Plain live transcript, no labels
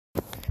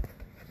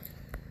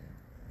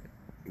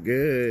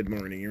Good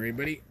morning,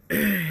 everybody.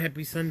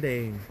 Happy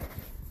Sunday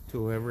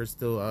to whoever is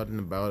still out and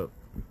about.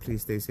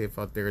 Please stay safe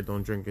out there.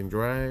 Don't drink and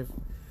drive.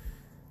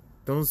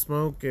 Don't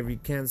smoke. If you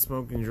can't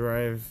smoke and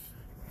drive,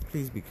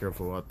 please be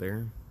careful out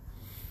there.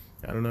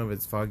 I don't know if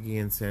it's foggy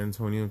in San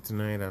Antonio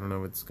tonight. I don't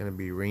know if it's going to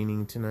be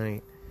raining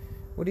tonight.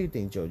 What do you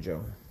think,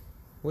 JoJo?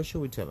 What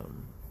should we tell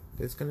them?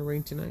 It's going to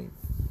rain tonight?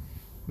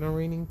 No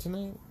raining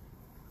tonight?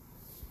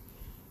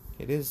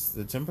 It is.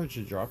 The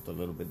temperature dropped a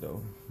little bit,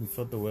 though. You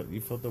felt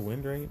the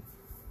wind, right?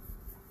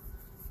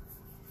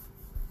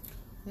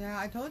 Yeah,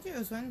 I told you it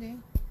was windy.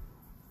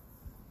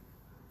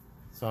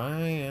 So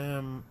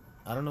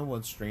I don't know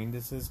what strain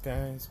this is,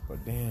 guys,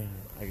 but damn,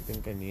 I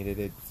think I needed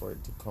it for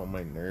it to calm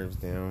my nerves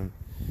down.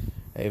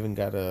 I even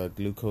got a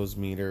glucose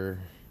meter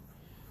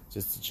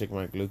just to check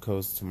my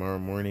glucose tomorrow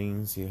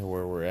morning, see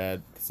where we're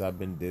at, because I've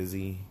been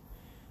dizzy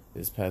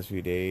this past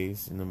few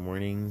days in the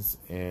mornings,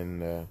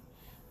 and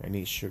I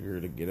need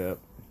sugar to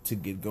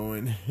get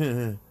going.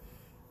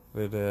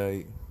 But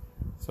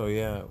so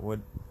yeah,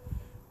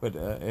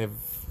 if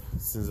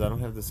since I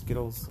don't have the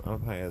Skittles,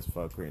 I'm high as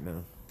fuck right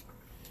now.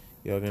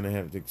 Y'all gonna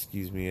have to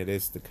excuse me. It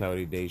is the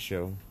Cloudy Day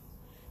show.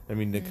 I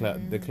mean the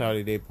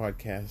Cloudy Day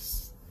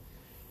podcast.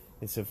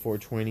 It's a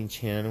 420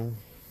 channel.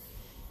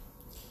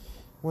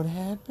 What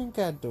happened,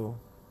 Gato?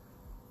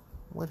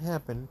 What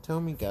happened? Tell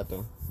me,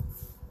 Gato.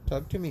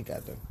 Talk to me,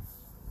 Gato.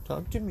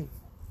 Talk to me.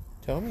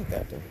 Tell me,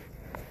 Gato.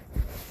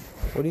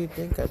 What do you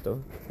think,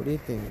 Gato? What do you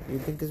think? You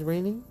think it's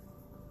raining?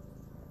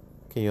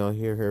 Can y'all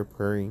hear her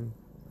purring?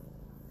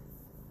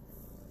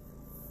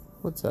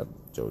 What's up,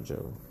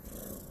 JoJo?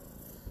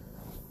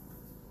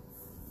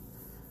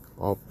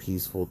 All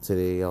peaceful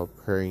today, all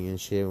purring and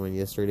shit. When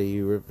yesterday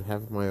you ripped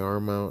half my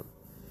arm out,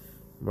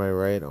 my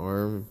right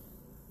arm.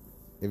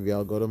 If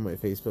y'all go to my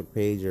Facebook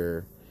page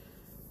or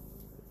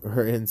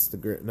her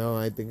Instagram, no,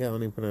 I think I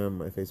only put it on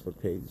my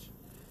Facebook page.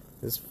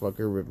 This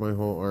fucker ripped my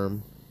whole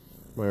arm,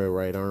 my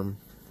right arm.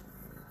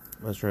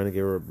 I was trying to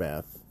give her a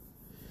bath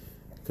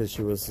because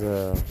she was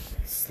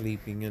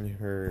sleeping in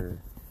her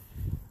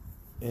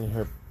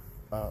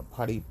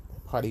potty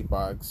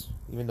box.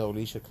 Even though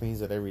Alicia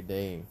cleans it every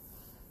day,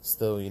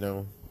 still,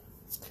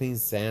 it's clean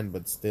sand,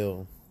 but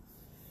still.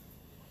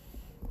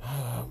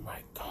 Oh my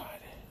god.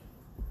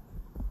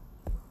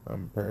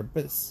 On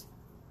purpose.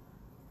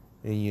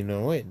 And you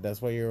know it.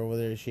 That's why you're over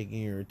there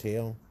shaking your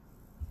tail.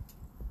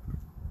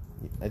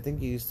 I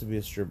think you used to be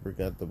a stripper,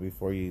 Gato,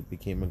 before you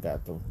became a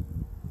Gato.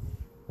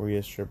 Were you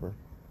a stripper?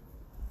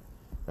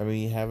 I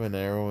mean, you have an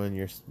arrow in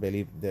your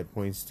belly that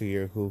points to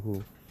your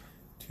hoo-hoo.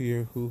 To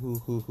your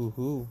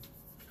hoo-hoo.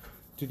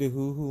 To the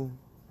hoo-hoo.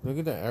 Look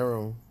at the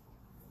arrow.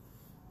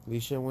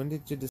 Alicia, when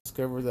did you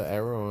discover the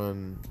arrow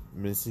on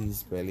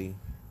Missy's belly?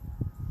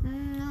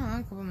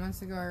 A couple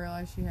months ago I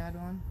realized she had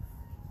one.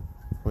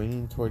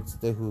 Pointing towards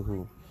the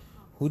hoo-hoo.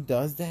 Who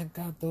does that,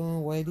 Gato?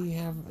 Why do you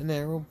have an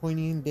arrow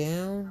pointing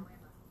down?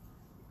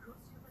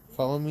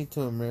 Follow me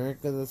to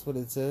America, that's what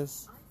it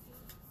says.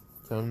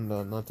 Tell them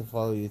not to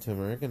follow you to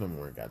America no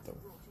more, Gato.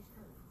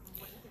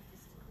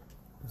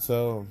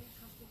 So,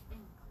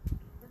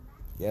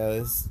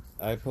 yeah,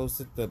 I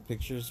posted the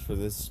pictures for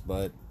this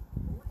butt,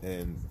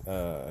 and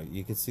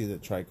you can see the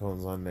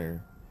trichomes on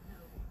there.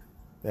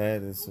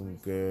 That is some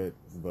good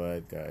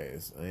butt,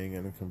 guys. I ain't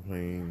gonna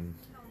complain.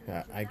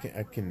 I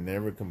can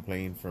never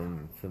complain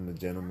from the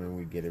gentleman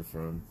we get it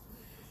from.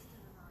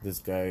 This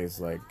guy is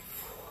like,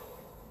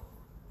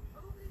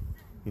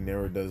 he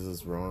never does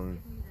us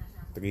wrong.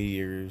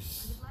 3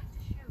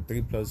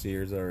 plus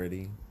years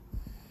already,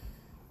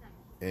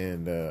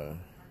 and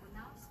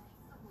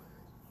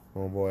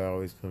homeboy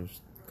always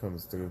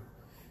comes through,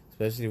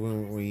 especially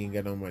when you ain't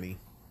got no money.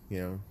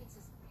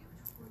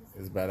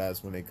 It's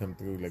badass when they come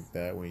through like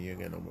that when you ain't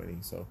got no money.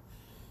 So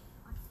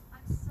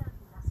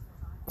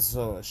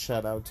a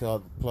shout out to all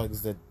the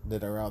plugs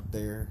that are out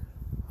there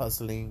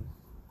hustling.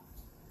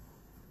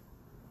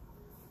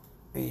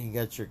 And you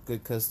got your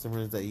good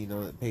customers that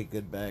that pay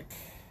good back.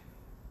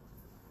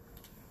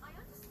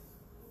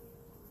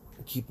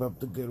 Keep up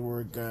the good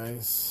work,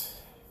 guys.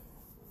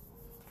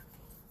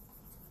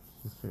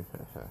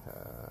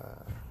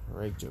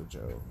 Right,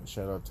 JoJo.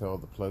 Shout out to all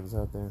the plugs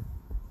out there.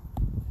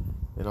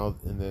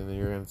 And then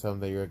you're gonna tell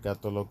them that you're a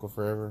Gato Loco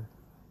forever.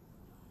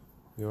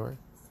 You are?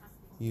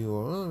 You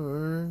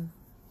are.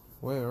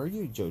 Why are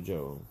you,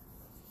 JoJo?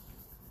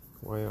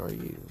 Why are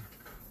you?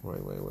 Why?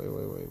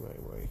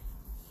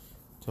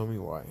 Tell me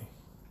why.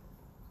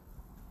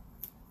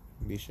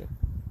 Alicia.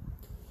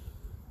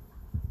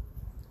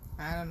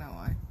 I don't know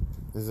why.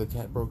 Is the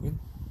cat broken?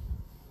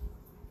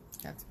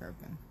 Cat's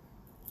broken.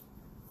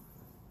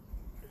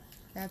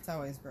 Cat's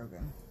always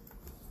broken.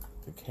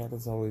 The cat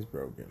is always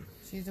broken.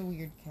 She's a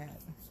weird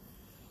cat.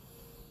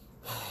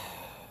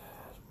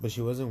 But she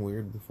wasn't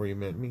weird before you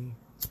met me.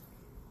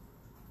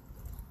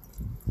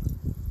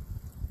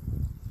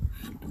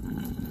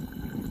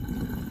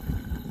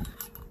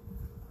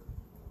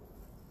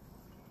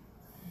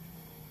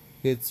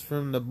 It's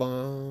from the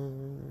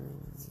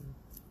bones.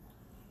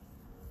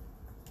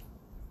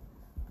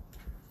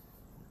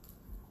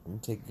 I'm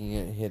taking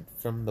a hit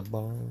from the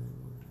bone.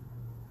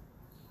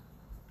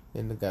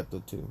 And the gato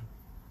too.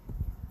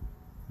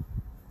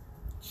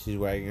 She's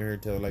wagging her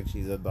tail like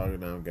she's a dog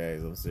now,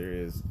 guys. I'm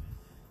serious.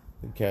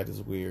 The cat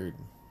is weird.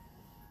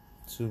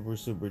 Super,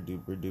 super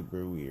duper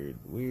duper weird.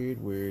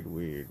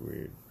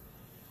 Weird.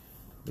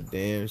 But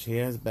damn, she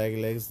has back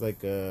legs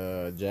like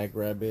a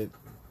jackrabbit.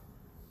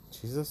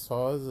 She's as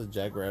tall as a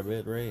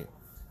jackrabbit, right?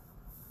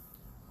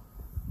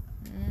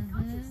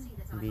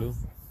 Blue.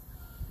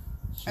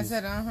 I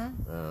said,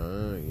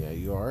 Yeah,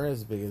 you are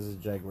as big as a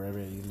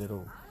jackrabbit, you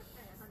little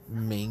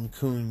Maine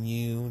Coon.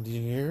 You did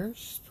you hear her?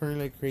 She's purring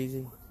like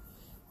crazy.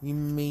 You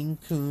Maine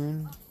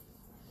Coon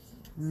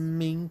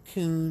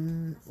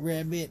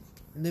rabbit,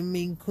 the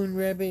Maine Coon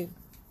rabbit,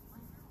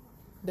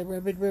 the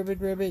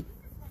rabbit,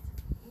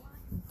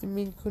 the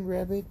Maine Coon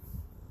rabbit.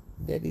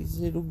 Daddy's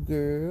little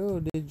girl,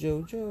 the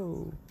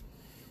Jojo,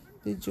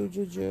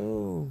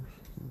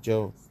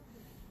 Joe.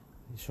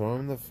 Show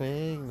him the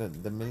fang, the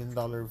 $1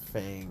 million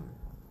fang.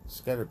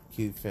 She's got a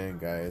cute fang,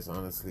 guys.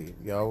 Honestly,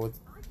 y'all would.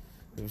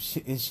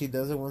 If she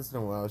does it once in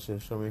a while, she'll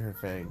show me her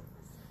fang,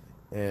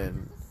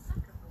 and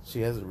she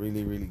has a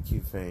really, really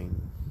cute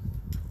fang.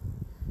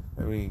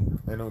 I mean,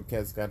 I know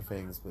cats got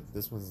fangs, but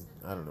this one's,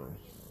 I don't know.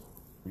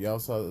 If y'all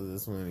saw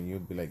this one and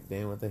you'd be like,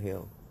 damn, what the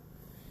hell?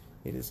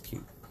 It is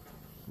cute.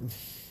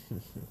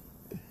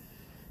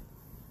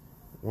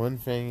 One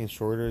fang is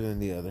shorter than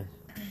the other.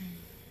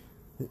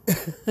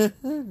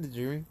 Did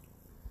you read?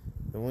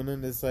 The one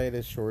on this side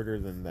is shorter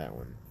than that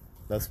one.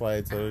 That's why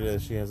I told her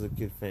that she has a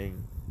cute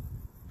fang.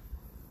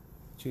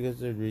 She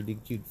has a really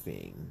cute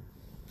fang.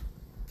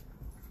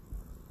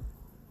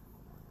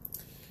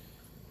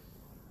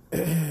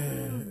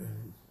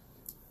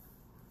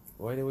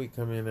 Why do we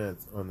come in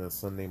on a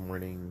Sunday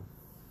morning?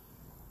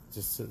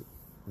 Just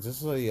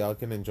so y'all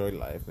can enjoy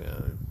life,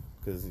 man.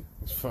 Cause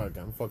fuck,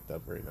 I'm fucked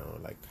up right now.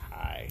 Like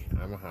high,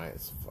 I'm high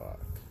as fuck.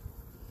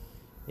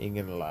 Ain't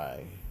gonna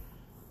lie.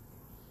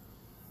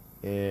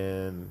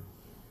 And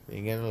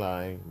ain't gonna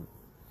lie.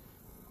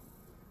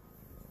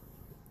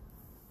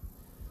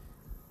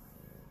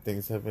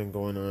 Things have been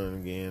going on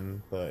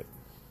again, but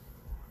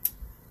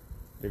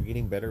they're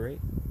getting better, right?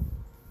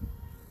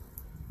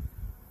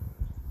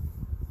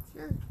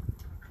 sure.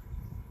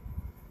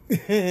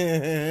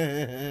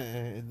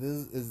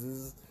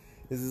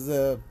 Is this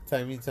a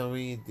time you tell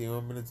me? Do you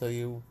want me to tell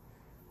you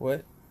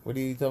what? What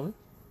do you tell me?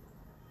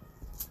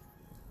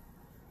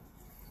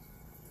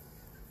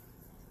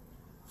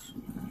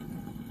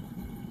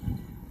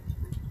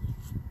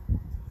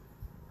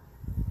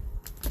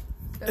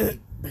 I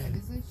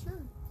just say sure.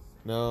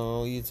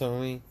 No, you tell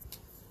me.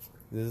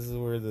 This is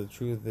where the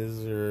truth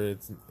is, or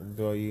it's.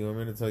 Do you want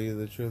me to tell you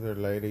the truth or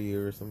lie to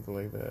you or something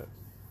like that?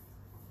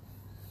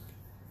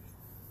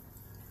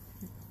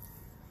 Do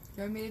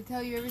you want me to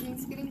tell you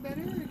everything's getting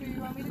better, or do you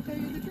want me to tell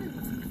you the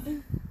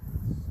truth?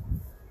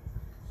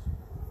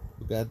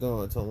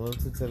 Gato, tell them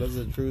to tell us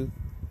the truth,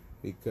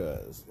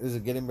 because is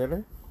it getting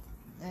better?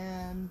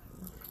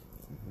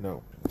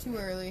 No. Too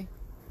early.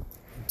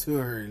 Too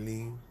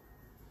early.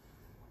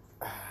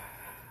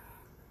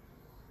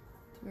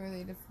 Too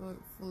early to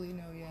fully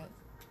know yet.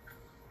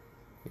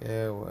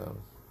 Yeah, well.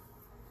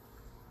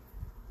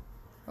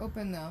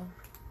 Hoping though.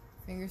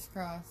 Fingers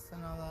crossed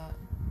and all that.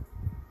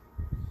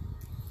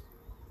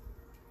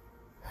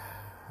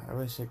 I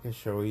wish I could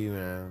show you,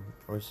 man.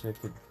 I wish I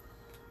could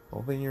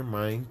open your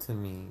mind to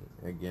me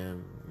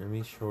again. Let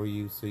me show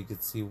you so you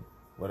could see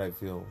what I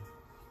feel.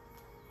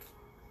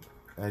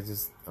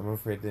 I'm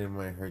afraid that it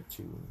might hurt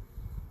you.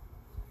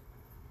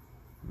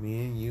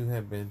 Me and you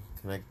have been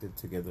connected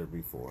together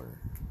before.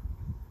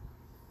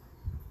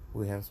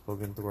 We have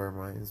spoken through our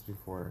minds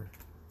before.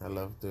 I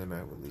love doing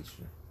that with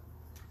Alicia.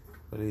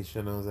 But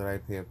Alicia knows that I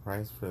pay a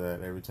price for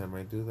that every time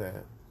I do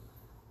that.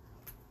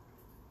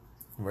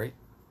 Right?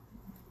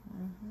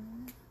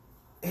 Mm-hmm.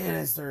 And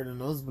I started a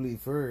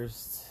nosebleed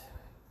first.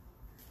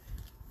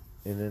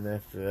 And then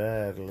after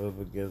that, a little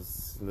bit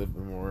gets a little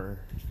bit more.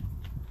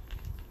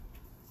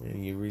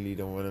 And you really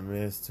don't want to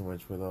miss too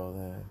much with all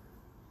that.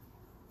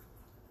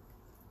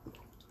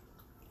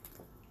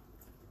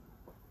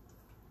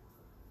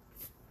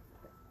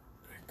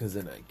 Because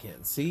then I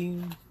can't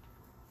see.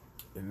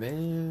 And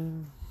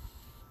then...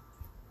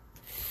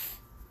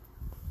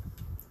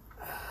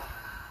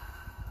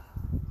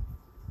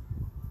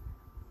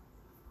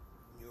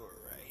 You're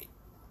right.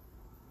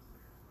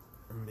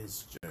 I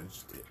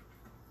misjudged it.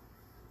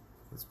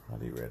 It's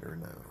probably redder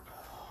now.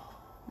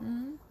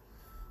 Mm-hmm.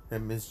 I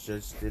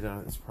misjudged it.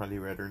 It's probably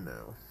redder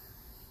now.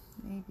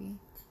 Maybe.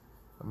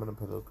 I'm going to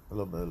put a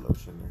little bit of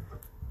lotion there.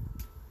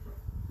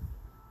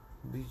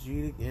 Did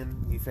you eat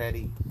again, you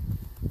fatty?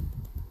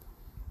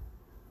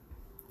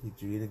 Did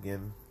you eat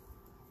again?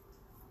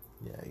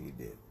 Yeah, you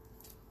did.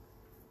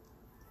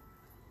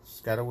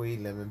 She's got to weigh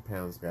 11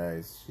 pounds,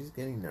 guys. She's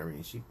getting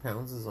nervy. She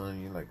pounces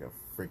on you like a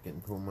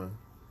freaking puma.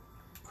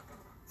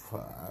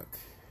 Fuck.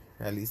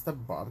 At least a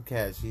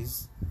bobcat.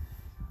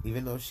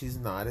 Even though she's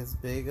not as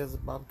big as a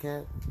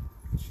bobcat,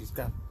 she's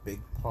got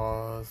big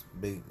paws,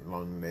 big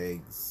long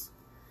legs.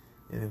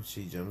 And if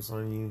she jumps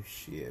on you,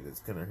 shit, it's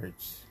gonna hurt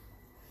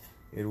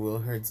you. It will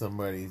hurt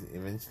somebody.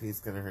 Eventually,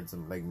 it's gonna hurt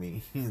some like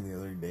me the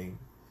other day.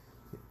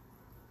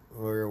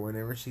 Or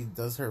whenever she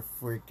does her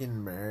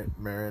freaking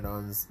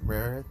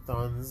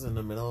marathons in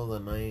the middle of the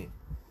night,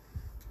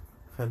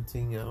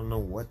 hunting. I don't know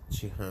what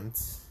she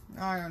hunts.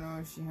 I don't know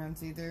if she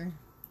hunts either.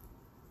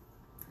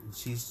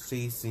 She's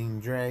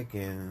chasing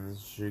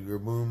dragons. Sugar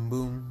boom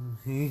boom.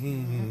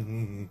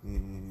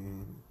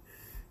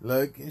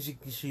 Look,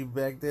 she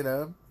backed it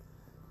up.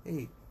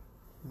 Hey,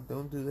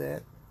 don't do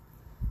that.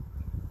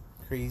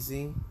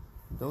 Crazy.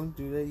 Don't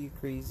do that, you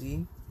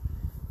crazy.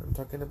 I'm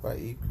talking about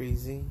you,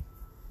 crazy.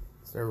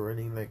 Start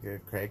running like a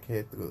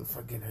crackhead through the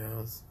fucking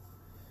house.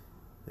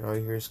 And all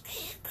you hear is...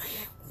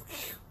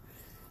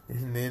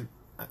 And then,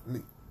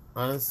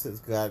 honest to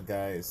God,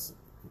 guys,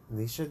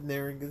 Nisha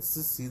never gets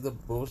to see the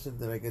bullshit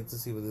that I get to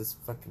see with this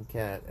fucking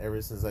cat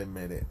ever since I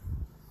met it.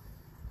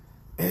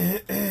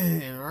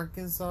 In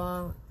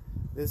Arkansas,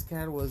 this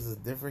cat was a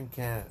different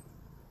cat.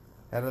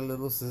 Had a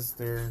little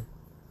sister,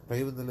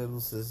 played with the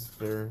little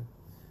sister,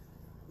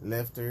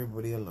 left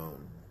everybody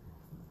alone.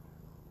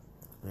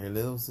 Her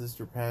little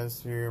sister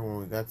passed here when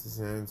we got to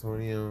San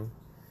Antonio.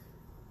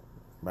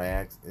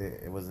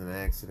 It was an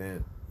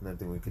accident.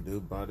 Nothing we could do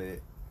about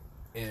it.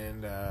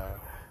 And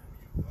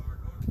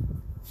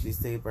she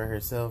stayed by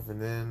herself.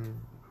 And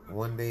then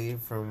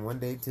from one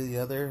day to the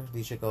other,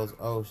 Disha goes,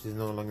 "Oh, she's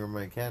no longer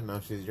my cat. Now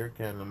she's your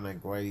cat." And I'm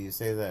like, "Why do you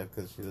say that?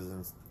 Because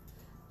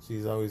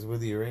she's always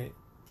with you, right?"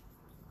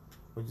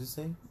 What'd you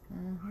say?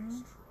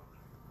 Mm-hmm.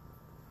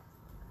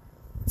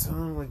 Tell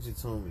me what you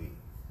told me.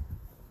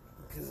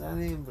 Because I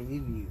didn't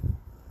believe you.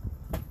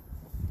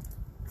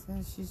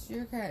 Since she's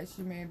your cat,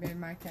 she may have been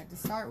my cat to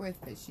start with,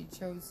 but she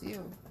chose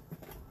you.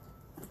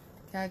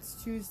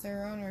 Cats choose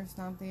their owners,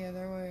 not the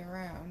other way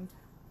around.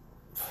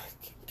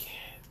 Fucking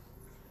cat.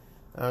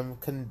 I'm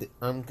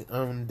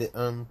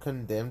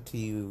condemned to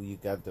you, you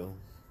gato.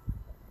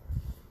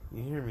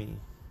 You hear me?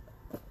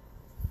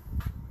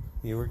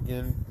 You were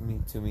giving me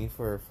to me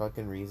for a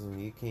fucking reason.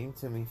 You came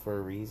to me for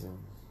a reason.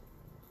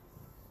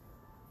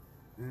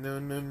 No,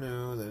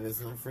 that is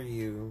not for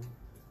you.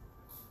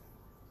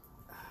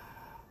 Oh,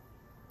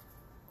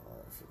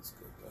 that feels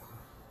good though.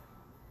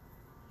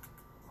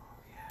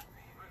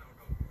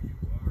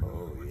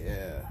 Oh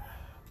yeah,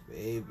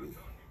 baby.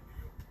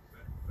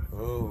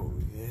 Oh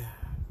yeah,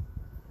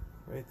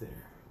 right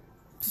there,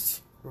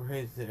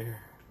 right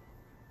there.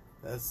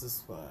 That's the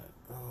spot.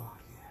 Oh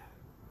yeah.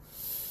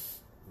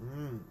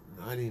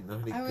 Naughty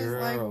girl. I was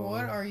like,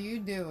 what are you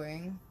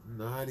doing?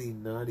 Naughty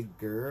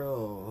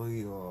girl,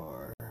 you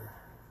are.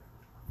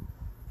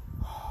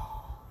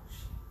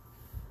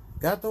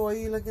 Gato, why are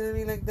you looking at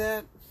me like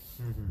that?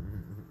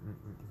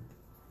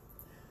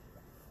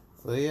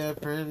 So yeah,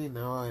 apparently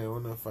now I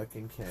own a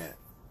fucking cat.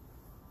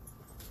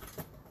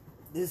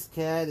 This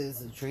cat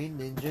is a trained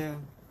ninja.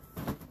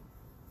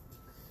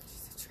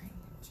 She's a trained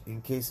ninja.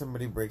 In case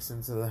somebody breaks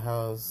into the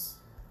house,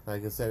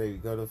 like I said, if you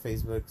go to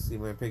Facebook, see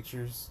my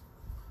pictures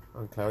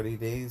on cloudy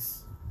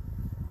days,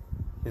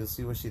 you'll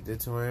see what she did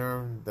to my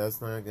arm.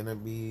 That's not gonna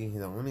be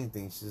the only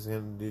thing she's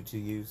gonna do to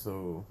you,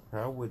 so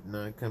I would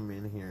not come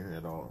in here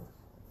at all.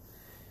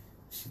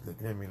 She's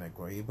looking at me like,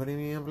 "Why are you putting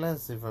me on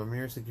blast if I'm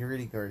your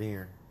security guard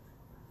here?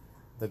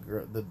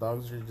 The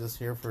dogs are just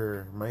here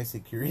for my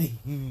security,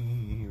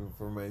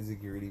 for my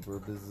security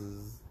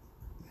purposes.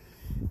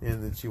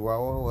 And the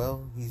Chihuahua,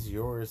 well, he's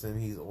yours and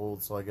he's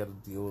old, so I gotta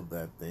deal with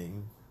that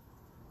thing."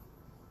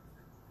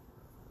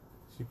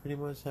 She pretty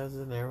much has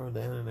an arrow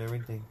down and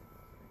everything.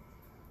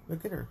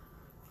 Look at her.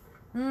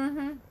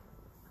 Mm-hmm.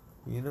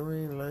 You know I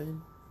ain't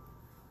lying.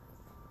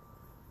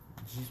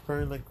 She's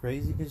purring like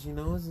crazy because she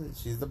knows it.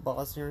 She's the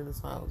boss here in this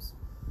house.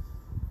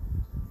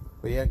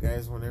 But yeah,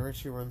 guys, whenever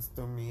she runs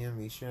through me and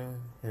Misha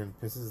and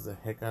pisses the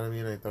heck out of me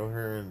and I throw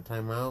her in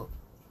timeout,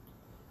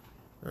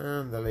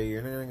 you're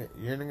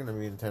not gonna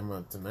be in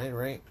timeout tonight,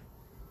 right?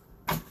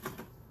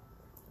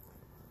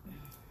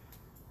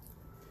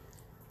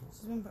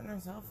 She's been putting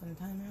herself in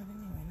timeout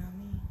anyway, not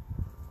me.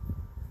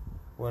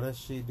 What does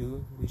she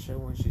do, Misha,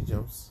 when she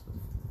jumps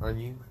on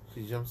you?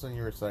 She jumps on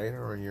your side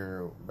or on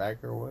your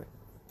back or what?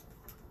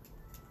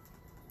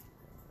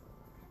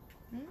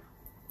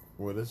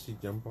 What does she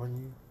jump on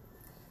you?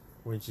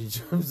 When she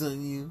jumps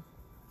on you?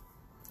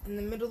 In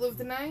the middle of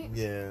the night?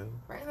 Yeah.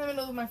 Right in the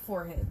middle of my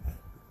forehead.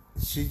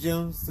 She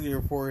jumps to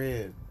your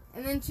forehead.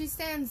 And then she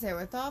stands there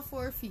with all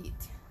 4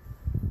 feet.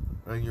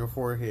 On your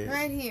forehead.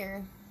 Right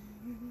here.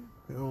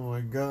 Oh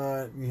my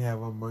god, you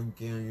have a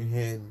monkey on your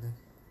head.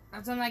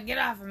 That's when I'm like, get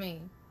off of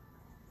me.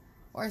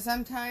 Or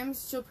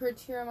sometimes she'll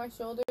perch here on my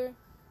shoulder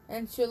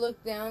and she'll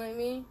look down at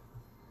me.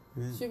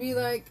 She'll be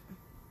like...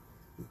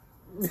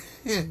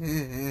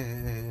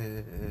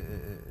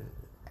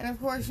 And of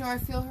course, I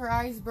feel her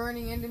eyes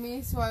burning into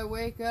me, so I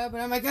wake up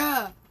and I'm like,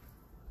 ah!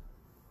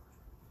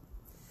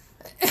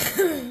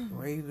 Why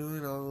are you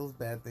doing all those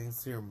bad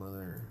things to your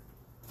mother?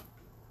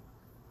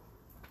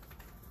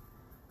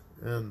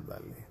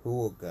 Andale, who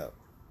woke up?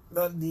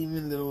 That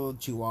demon little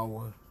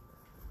Chihuahua.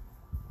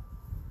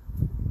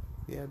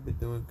 Yeah, I've been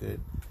doing good.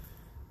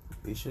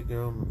 We should give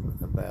them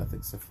a bath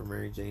except for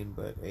Mary Jane,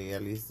 but hey,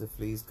 at least the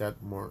fleas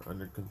got more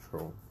under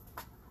control.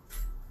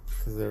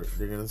 Because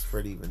they're going to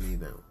spread evenly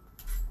now.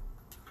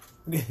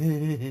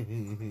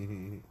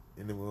 And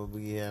then we'll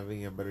be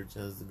having a better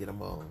chance to get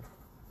them all.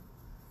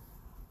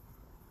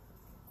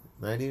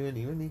 Not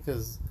even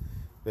because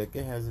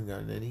Becca hasn't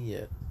gotten any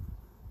yet.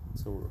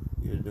 So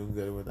you're doing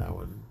good with that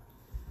one.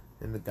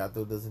 And the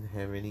gato doesn't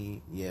have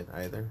any yet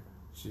either.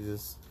 She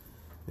just,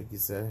 like you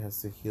said,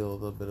 has to heal a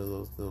little bit of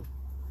those little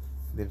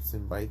nips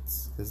and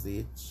bites because they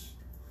itch.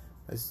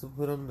 I still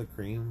put on the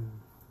cream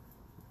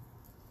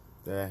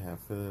that I have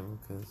for them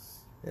because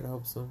it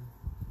helps them.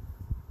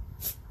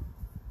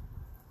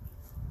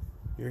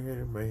 Your hit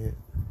or my hit?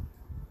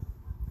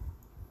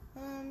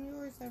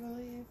 Yours, I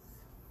believe.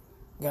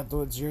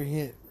 Gato, it's your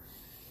hit.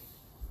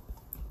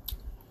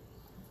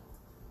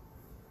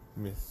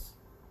 Miss,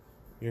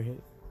 your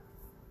hit?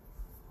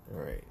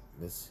 Alright,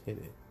 let's hit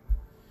it.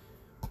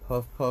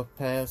 Puff puff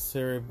pass to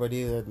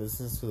everybody that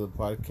listens to the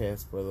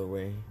podcast, by the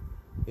way.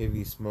 If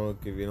you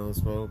smoke, if you don't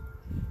smoke,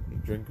 you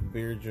drink a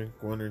beer, drink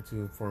 1 or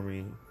 2 for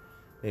me.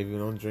 If you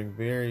don't drink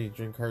beer, you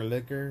drink hard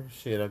liquor,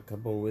 shit, a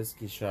couple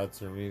whiskey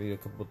shots or maybe a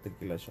couple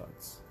tequila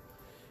shots.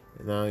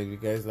 And now if you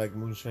guys like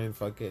moonshine,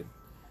 fuck it.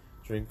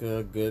 Take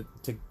a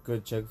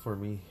good chug for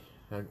me.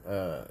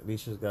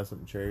 Alicia's got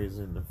some cherries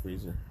in the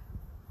freezer.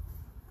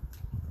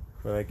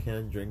 But I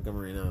can't drink them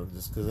right now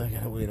just because I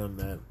gotta wait on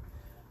that.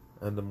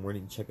 On the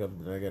morning checkup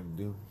that I gotta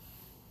do.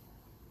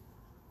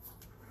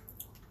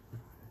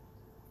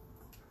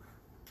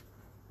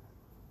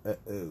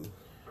 Uh-oh.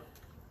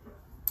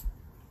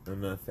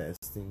 I'm not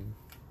fasting.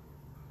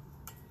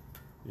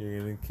 You're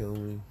gonna kill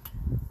me.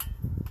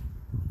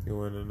 You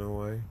wanna know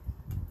why?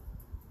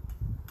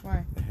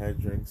 Why? I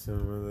had drank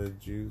some of the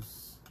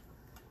juice.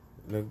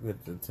 Look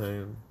at the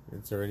time.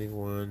 It's already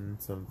 1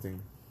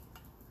 something.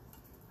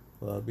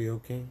 Will I be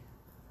okay?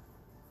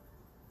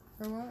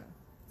 For what?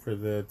 For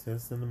the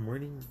test in the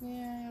morning?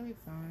 Yeah, you'll be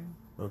fine.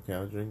 Okay,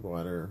 I'll drink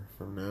water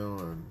from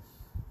now on.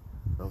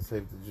 I'll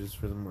save the juice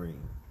for the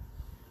morning.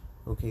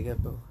 Okay,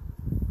 gato.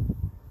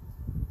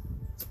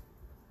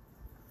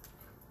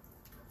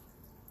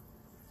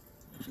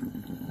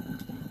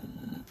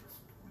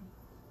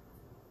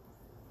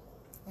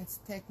 It's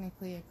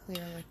technically a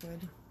clear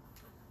liquid.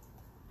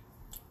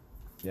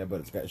 Yeah,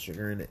 but it's got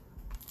sugar in it.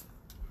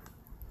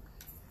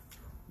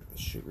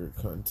 Sugar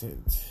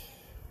content.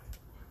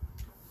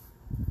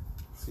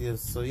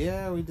 So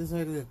yeah, we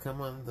decided to come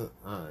on the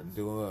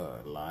do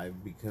a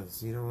live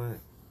because you know what?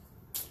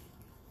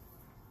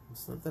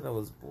 It's not that I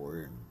was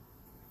bored.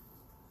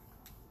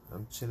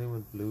 I'm chilling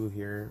with Blue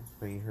here,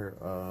 playing her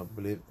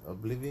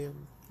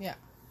Oblivion. Yeah.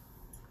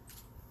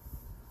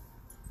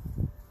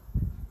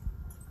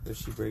 But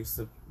she breaks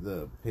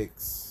the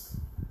picks.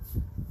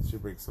 She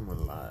breaks them a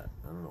lot.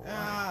 I don't know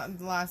why.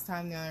 The last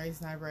time, the only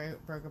reason I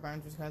broke a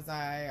bunch was because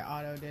I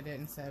auto did it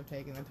instead of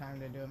taking the time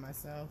to do it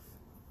myself.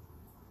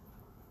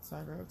 So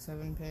I broke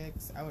 7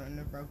 picks. I wouldn't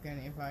have broken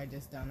if I had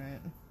just done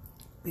it.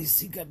 You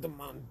see, got the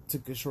mom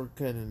took a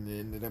shortcut and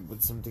ended up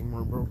with something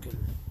more broken.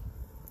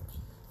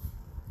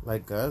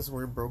 Like us,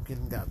 we're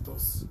broken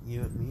gatos.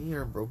 You and me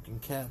are broken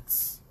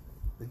cats.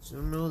 But you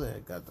don't know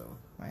that, gato.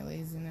 My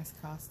laziness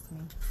cost me.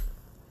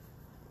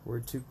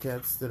 We're 2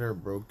 cats that are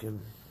broken.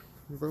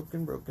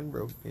 Broken.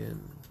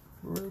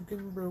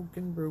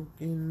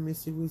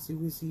 Missy, wissy,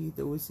 wissy,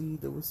 the wissy,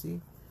 the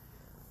wissy.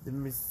 The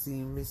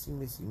missy,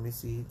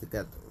 the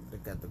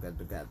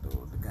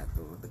gato.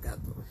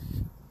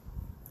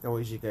 I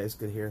wish you guys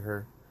could hear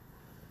her.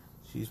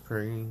 She's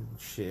purring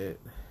shit.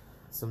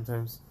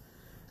 Sometimes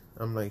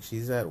I'm like,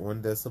 she's at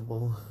 1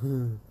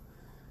 decibel.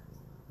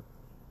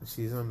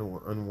 She's on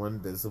 1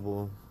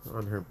 decibel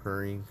on her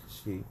purring.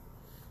 She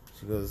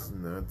goes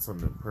nuts on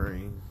the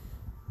purring.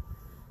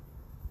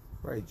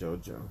 Right,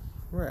 Jojo.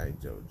 Right,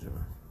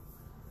 Jojo.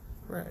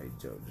 Right,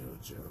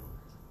 Jojo.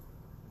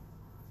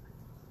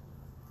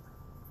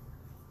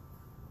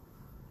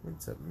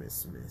 What's up,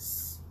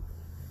 Miss?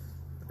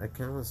 I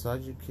can't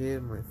massage you,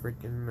 kid. My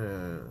freaking,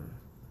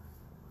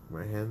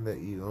 my hand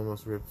that you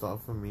almost ripped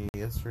off of me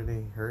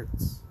yesterday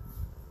hurts.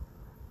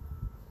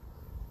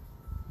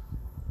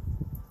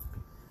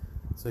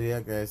 So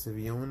yeah, guys, if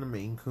you own a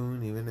Maine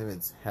Coon, even if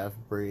it's half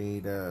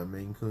braid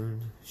Maine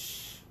Coon,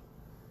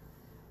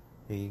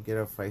 and you get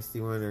a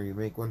feisty one, or you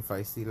make one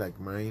feisty like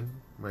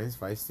mine's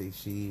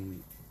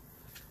feisty.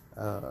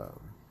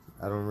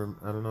 I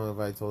don't know if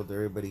I told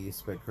everybody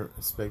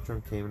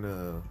Spectrum came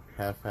to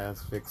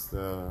half-ass fix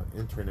the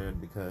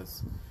internet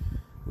because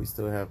we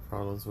still have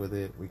problems with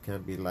it. We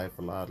can't be live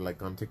a lot,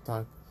 like on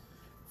TikTok.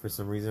 For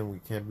some reason, we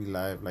can't be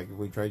live. Like if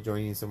we try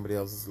joining somebody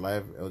else's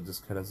live, it'll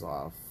just cut us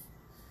off.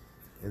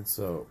 And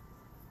so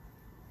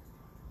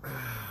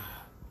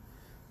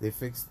they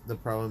fixed the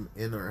problem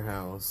in our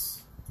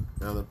house.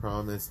 Now the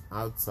problem is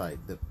outside.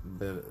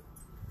 But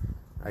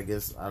I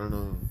guess, I don't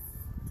know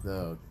if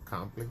the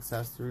complex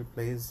has to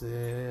replace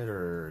it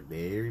or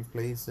they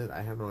replace it.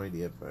 I have no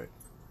idea, but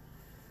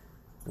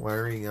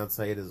wiring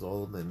outside is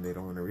old and they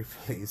don't want to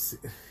replace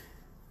it.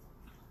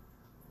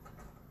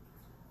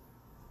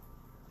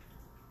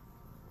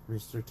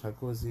 Mr.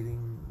 Taco is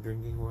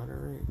drinking water,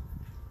 right?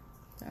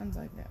 Sounds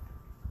like it.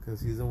 Because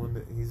he's the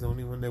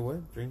only one that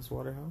what? Drinks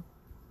water, how?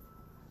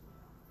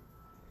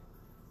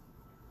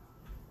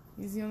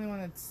 He's the only one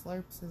that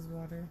slurps his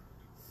water.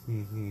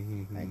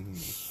 Like,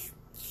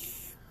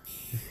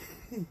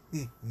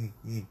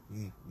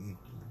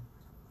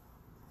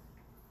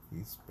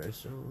 he's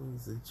special.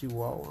 He's a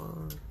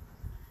Chihuahua.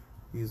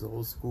 He's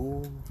old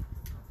school.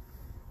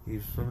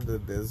 He's from the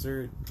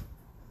desert.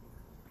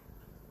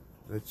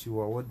 The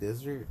Chihuahua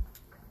desert.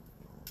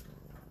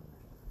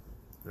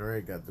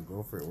 Alright, got to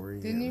go for it. Where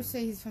didn't you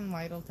say he's from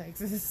Lytle,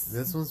 Texas?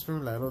 This one's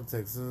from Lytle,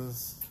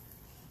 Texas.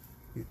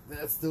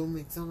 That still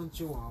makes him a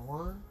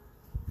Chihuahua.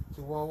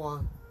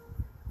 Chihuahua.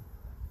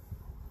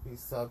 He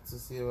stopped to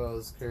see if I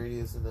was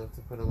courteous enough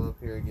to put him up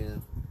here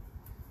again.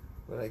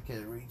 But I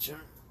can't reach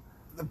him.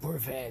 The poor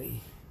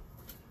fatty.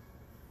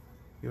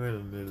 He went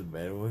under the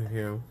bed with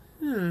him.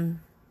 In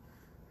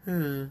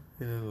a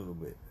little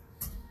bit.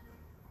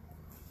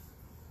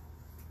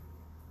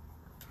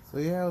 So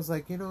yeah, I was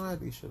like, you know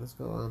what, Isha, let's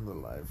go on the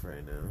live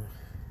right now.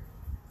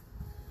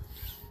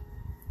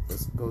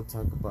 Let's go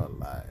talk about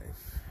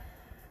life.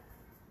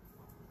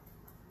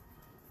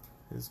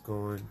 It's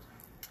going.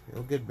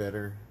 It'll get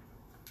better.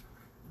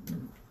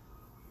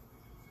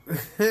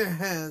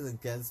 The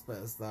cat's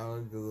passed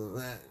out because of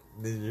that.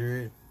 Did you hear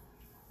it?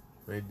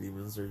 My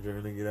demons are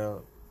trying to get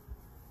out.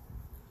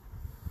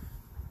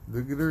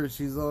 Look at her.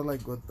 She's all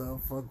like, what the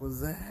fuck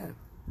was that?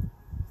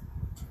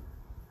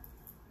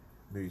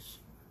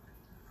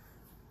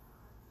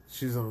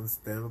 She's on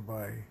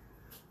standby.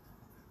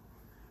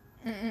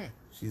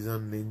 She's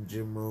on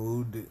ninja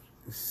mode.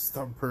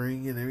 Stop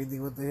purring and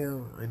everything. What the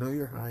hell? I know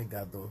you're high,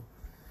 Gato.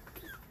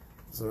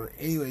 So,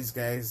 anyways,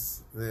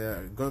 guys,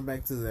 going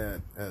back to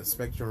that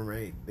Spectrum,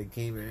 right? They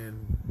came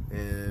in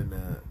and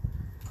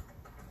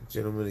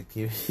gentlemen that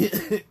came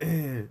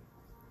in.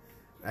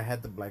 I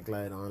had the black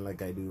light on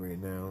like I do right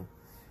now,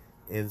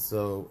 and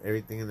so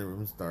everything in the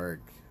room's dark.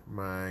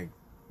 My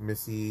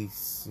Missy,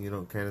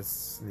 kind of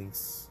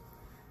sneaks.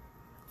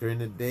 During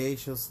the day,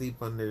 she'll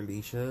sleep under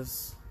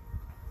Leisha's,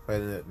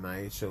 but at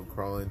night, she'll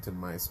crawl into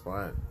my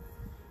spot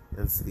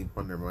and sleep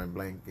under my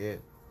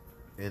blanket.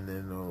 And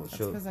then that's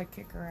because I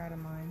kick her out of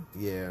mine.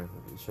 Yeah,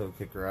 she'll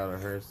kick her out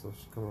of hers, so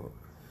she'll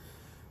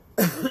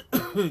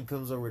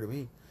comes over to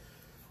me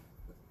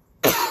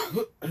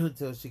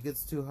until she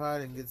gets too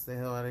hot and gets the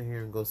hell out of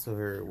here and goes to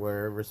her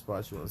wherever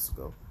spot she wants to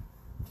go.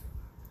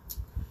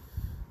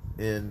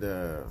 And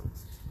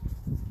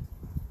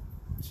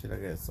shit, I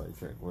got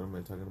sidetracked. What am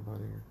I talking about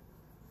here?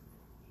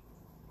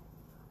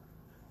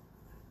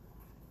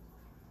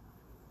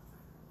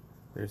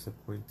 There's a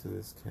point to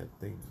this cat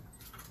thing.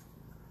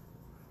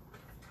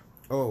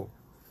 Oh,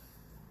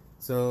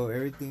 so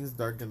everything's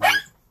dark in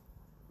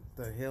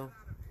the hell?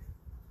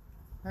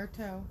 Her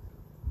toe.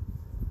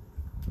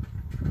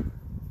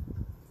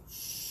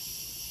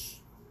 Shh.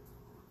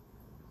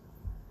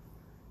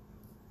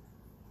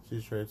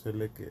 She tried to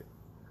lick it.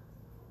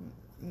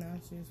 No,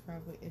 she was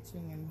probably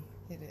itching and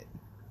hit it.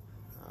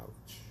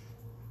 Ouch.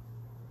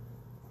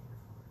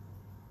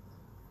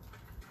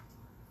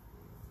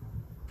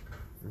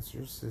 It's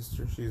your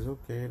sister. She's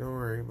okay. Don't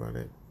worry about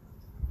it.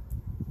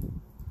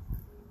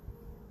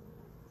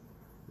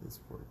 This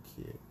poor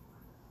kid.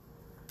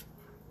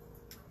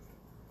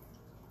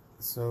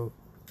 So,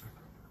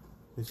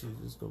 did she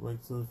just go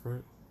back to the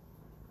front?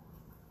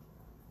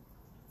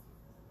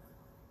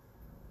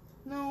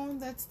 No,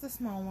 that's the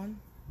small one.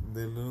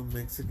 The little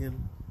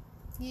Mexican?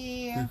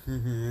 Yeah.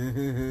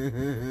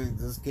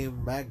 Just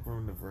came back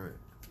from the front.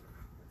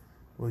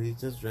 Well, he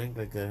just drank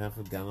like a half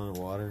a gallon of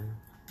water.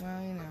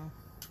 Well, you know.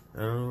 I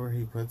don't know where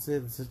he puts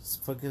it. It's such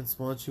a fucking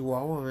small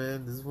Chihuahua,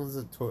 man. This one's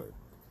a toy.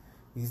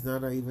 He's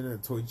not even a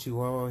toy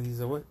Chihuahua. He's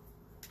a what?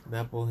 An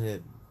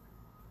applehead.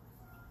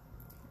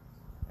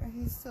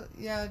 He's still,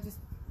 just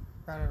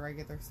about a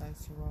regular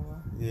size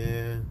Chihuahua.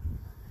 Yeah.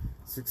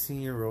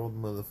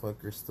 16-year-old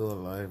motherfucker still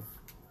alive.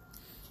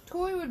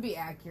 Toy would be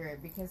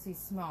accurate because he's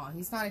small.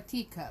 He's not a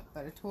teacup,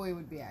 but a toy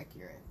would be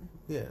accurate.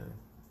 Yeah.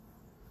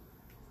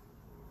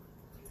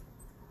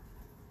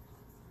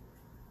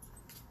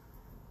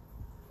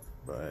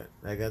 But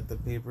I got the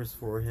papers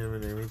for him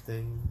and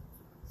everything.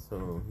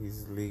 So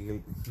he's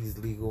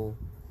legal.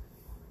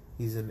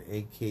 He's an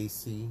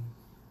AKC.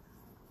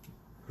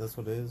 That's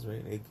what it is,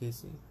 right?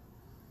 AKC?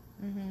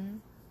 Mm-hmm.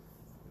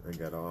 I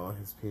got all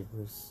his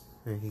papers.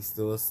 And he's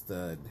still a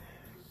stud.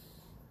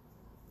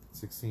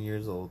 16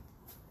 years old.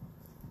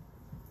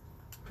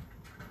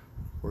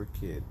 Poor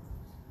kid.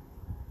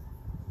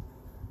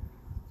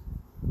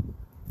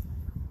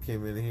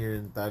 Came in here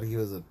and thought he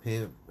was a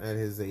pimp at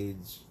his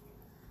age.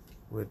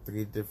 With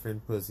 3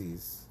 different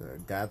pussies. A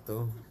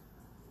gato.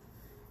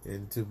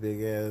 And 2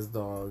 big ass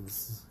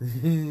dogs.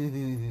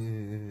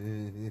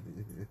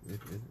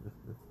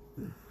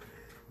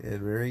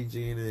 And Mary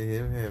Jane and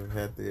him have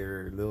had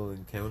their little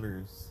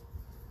encounters.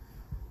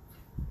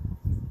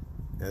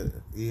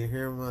 You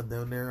hear him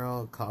down there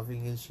all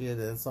coughing and shit.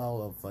 That's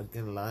all a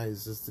fucking lie.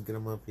 It's just to get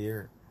him up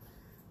here.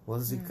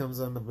 Once he comes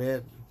on the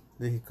bed,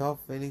 did he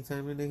cough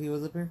anytime he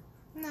was up here?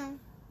 No.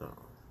 No.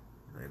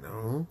 I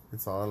know.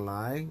 It's all a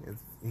lie.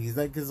 He's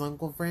like his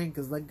Uncle Frank.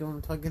 It's like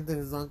I'm talking to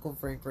his Uncle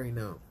Frank right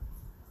now.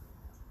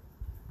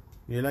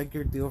 You're like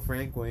your Tío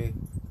Frank way.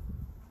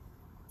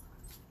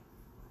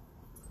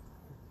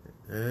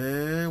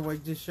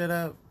 Why'd you shut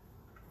up?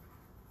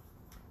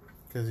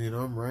 Because you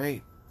know I'm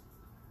right.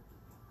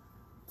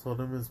 Told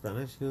him in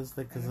Spanish he was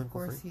like his And of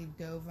Uncle course, Frank.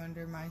 he dove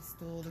under my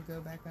stool to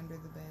go back under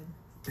the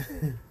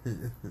bed.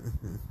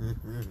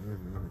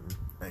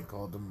 I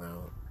called him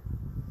out.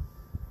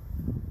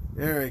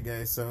 Alright,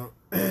 guys, so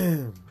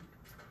the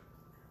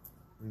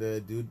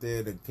dude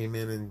that came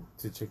in and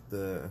to check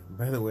the.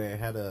 By the way, I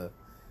had a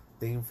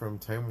thing from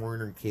Time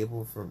Warner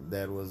cable from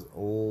that was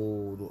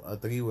old, a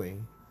 3-way,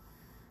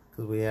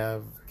 because we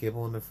have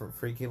cable in the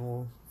free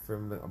cable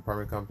from the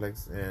apartment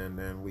complex, and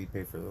then we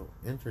pay for the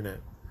internet.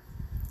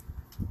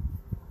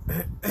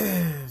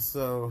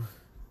 So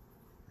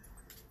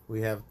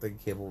we have 3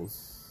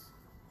 cables,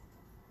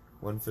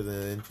 1 for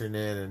the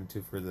internet and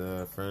 2 for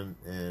the front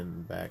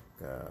and back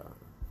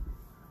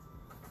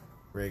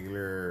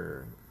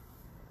regular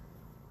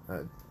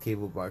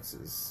cable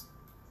boxes.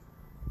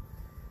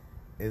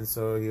 And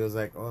so he was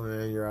like, "Oh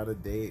man, you're out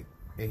of date."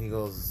 And he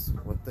goes,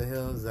 "What the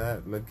hell is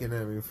that looking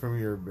at me from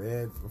your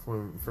bed,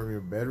 from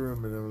your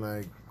bedroom?" And I'm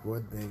like,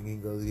 "What thing?" He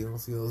goes, "You don't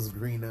see those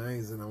green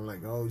eyes?" And I'm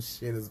like, "Oh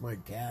shit, it's my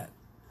cat."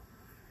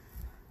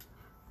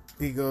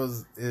 He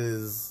goes,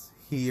 "Is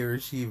he or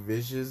she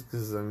vicious?"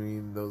 Because I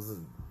mean,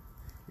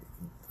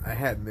 I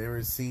had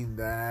never seen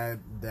that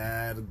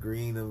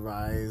green of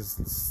eyes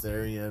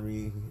staring at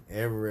me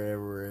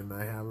ever, and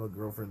I have a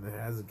girlfriend that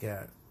has a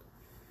cat.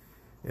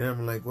 And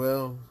I'm like,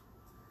 well,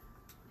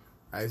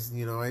 I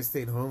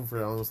stayed home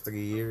for almost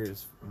 3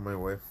 years. My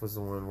wife was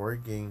the one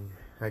working.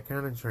 I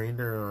kind of trained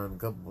her on a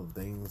couple of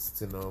things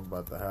to know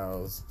about the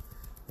house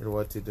and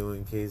what to do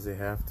in case they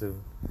have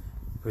to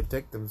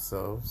protect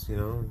themselves,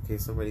 in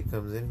case somebody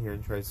comes in here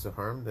and tries to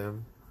harm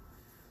them.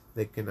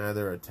 They can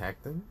either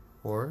attack them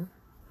or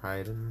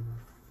hide and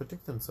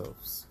protect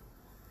themselves.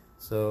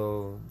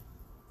 So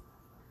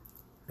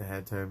I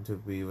had time to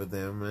be with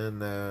them,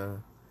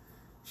 and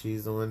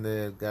she's the one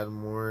that got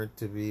more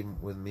to be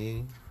with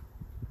me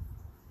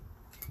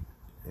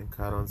and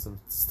caught on some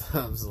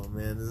stuff. So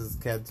man, this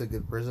cat took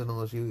it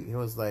personal. He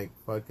was like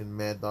fucking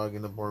mad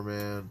dogging the poor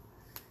man.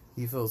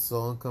 He felt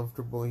so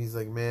uncomfortable. He's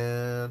like,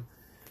 "Man,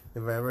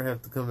 if I ever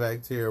have to come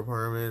back to your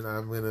apartment,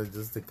 I'm gonna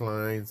just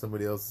decline.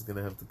 Somebody else is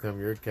gonna have to come.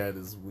 Your cat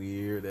is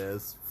weird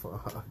as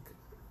fuck."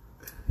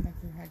 Like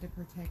you had to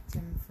protect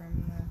him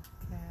from the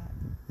cat.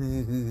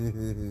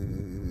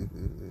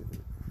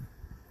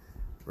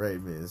 Right,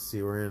 miss.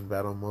 You were in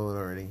battle mode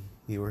already.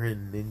 You were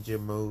in ninja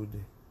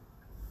mode.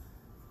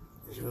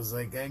 She was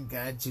like, "I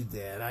got you,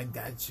 Dad. I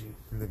got you."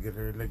 Look at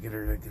her. Look at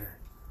her. Look at her.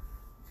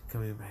 She's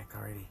coming back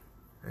already.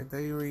 I thought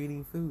you were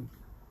eating food.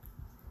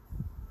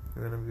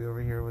 You're gonna be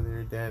over here with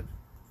your dad.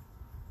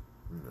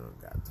 No,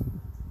 gato.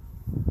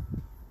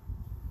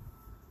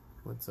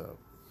 What's up?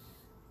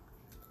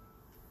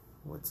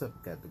 What's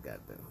up, gato?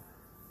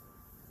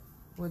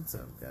 What's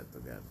up,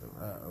 gato?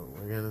 Uh-oh,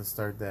 we're gonna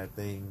start that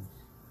thing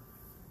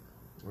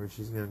where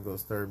she's gonna go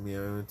start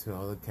meowing to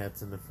all the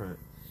cats in the front.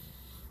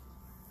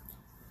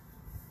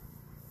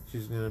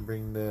 She's gonna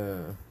bring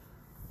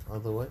all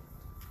the what?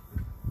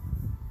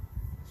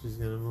 She's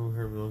gonna move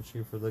her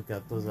milkshake for the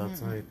gatos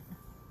outside.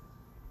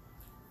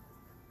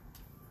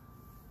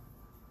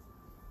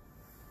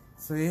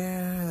 So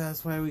yeah,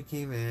 that's why we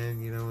came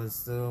in. And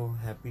still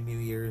Happy New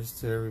Year's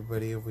to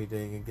everybody if we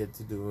didn't get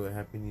to do a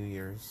Happy New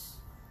Year's.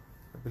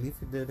 I believe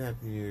we did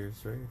Happy New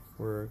Year's, right?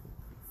 For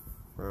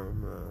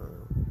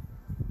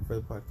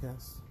the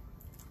podcast.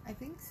 I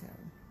think so.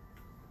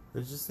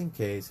 But just in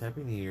case,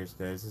 Happy New Year's,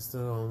 guys. It's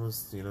still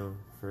almost,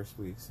 first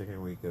week,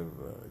 second week of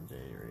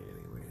January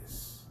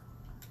anyways.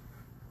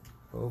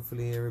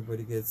 Hopefully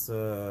everybody gets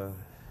to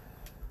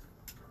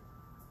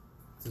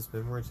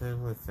spend more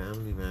time with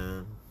family,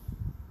 man.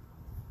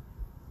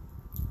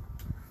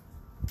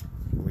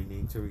 We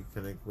need to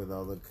reconnect with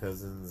all the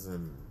cousins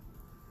and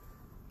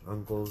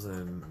uncles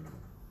and,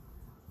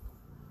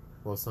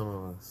 well, some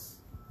of us.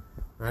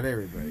 Not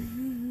everybody.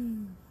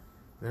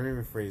 Let me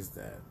rephrase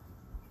that.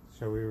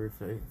 Shall we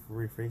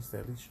rephrase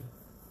that, Alicia?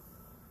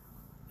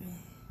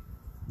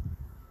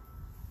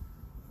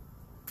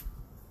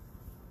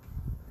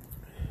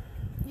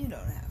 You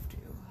don't have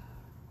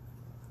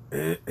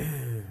to.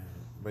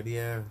 But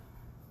yeah.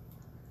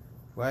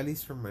 Well, at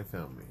least from my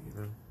family,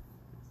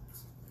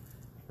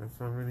 My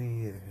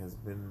family has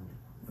been...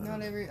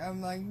 Not every...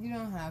 I'm like, you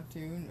don't have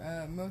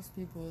to. Most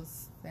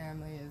people's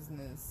family isn't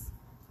as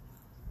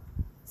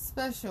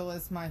special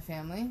as my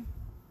family.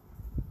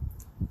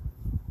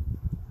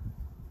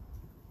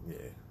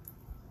 Yeah.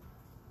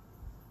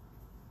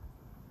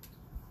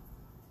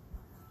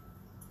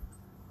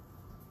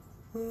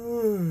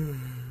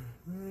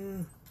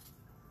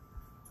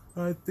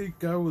 I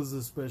think I was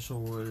a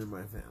special one in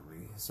my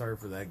family. Sorry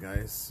for that,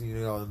 guys.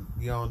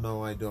 Y'all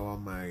know I do all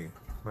my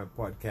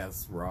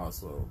podcasts raw,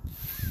 so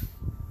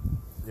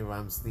If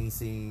I'm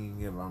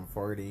sneezing, if I'm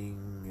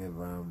farting, if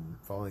I'm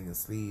falling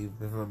asleep,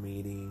 if I'm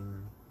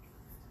eating.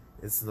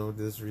 It's no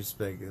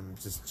disrespect. I'm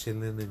just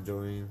chilling,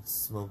 enjoying,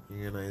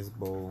 smoking a nice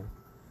bowl,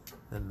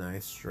 a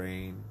nice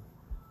strain.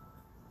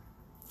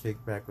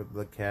 Kick back with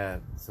the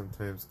cat.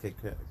 Sometimes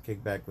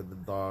kick back with the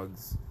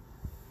dogs.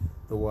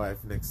 The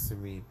wife next to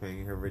me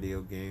playing her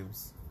video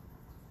games.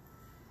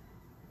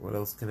 What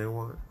else can I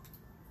want?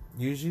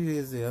 Usually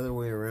it's the other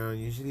way around.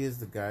 Usually it's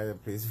the guy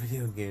that plays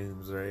video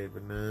games, right?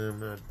 But no, I'm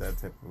not that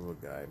type of a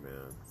guy,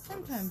 man.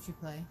 Sometimes you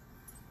play.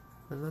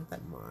 But not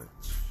that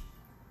much.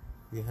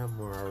 You have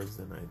more hours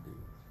than I do.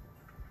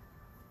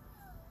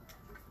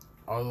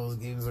 All those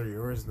games are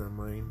yours, not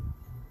mine.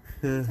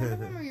 Some of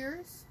them are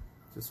yours.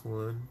 Just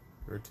one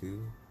or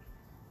two.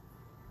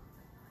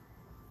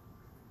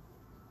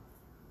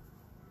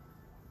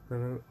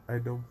 But I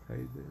don't play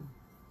them.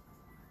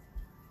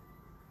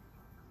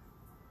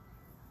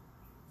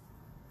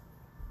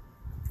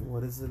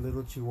 What is the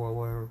little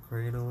chihuahua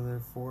crying over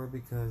there for?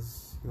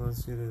 Because he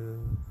wants you to...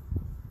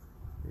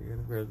 You're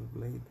gonna grab the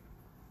blade?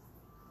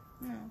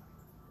 No.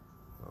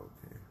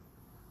 Okay.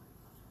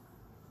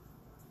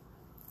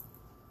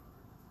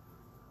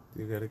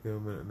 You gotta give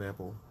him an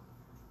apple.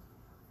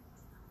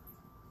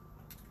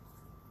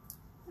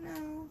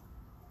 No.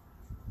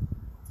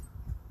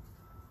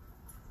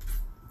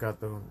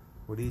 Gato,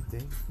 what do you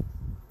think?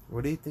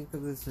 What do you think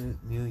of this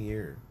new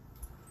year?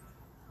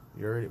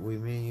 Me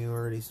and you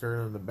already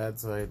started on the bad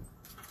side,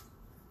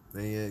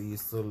 and yet you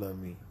still love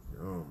me.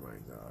 Oh my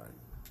god!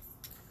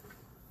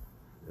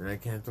 And I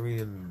can't throw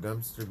you in the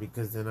dumpster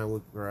because then I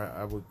would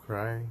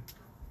cry.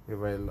 If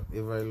I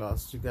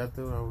lost you,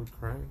 Gato, I would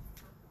cry.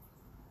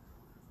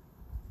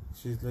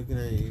 She's looking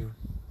at you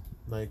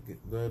like,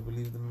 do I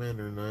believe the man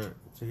or not?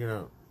 Check it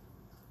out.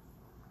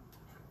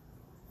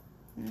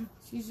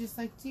 She's just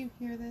like, do you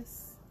hear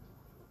this?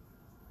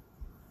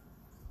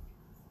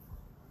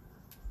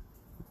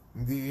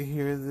 Do you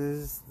hear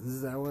this?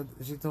 Is that what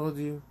she told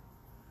you?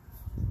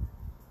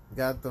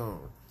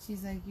 Gato.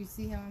 She's like, you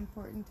see how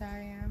important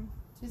I am?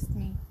 Just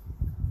me.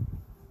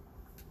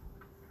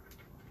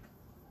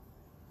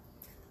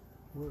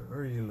 What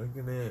are you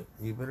looking at?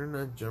 You better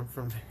not jump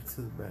from there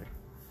to the back.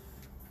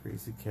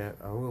 Crazy cat.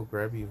 I will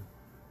grab you.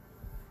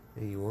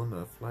 And you will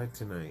not fly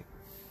tonight.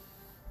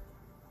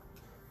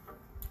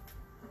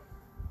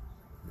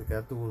 The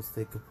gato will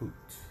take a poot.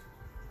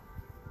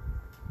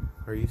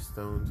 Are you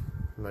stoned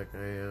like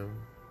I am?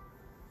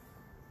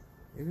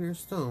 If you're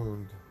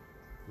stoned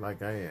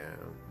like I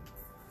am,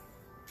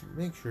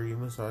 make sure you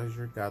massage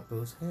your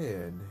gato's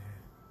head.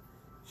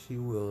 She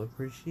will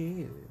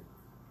appreciate it.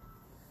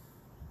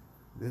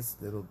 This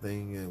little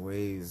thing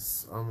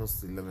weighs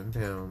almost 11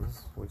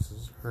 pounds, which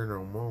is her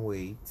normal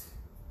weight.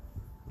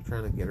 I'm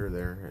trying to get her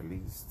there at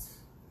least.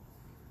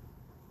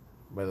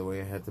 By the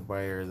way, I had to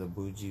buy her the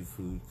bougie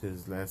food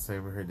because last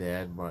time her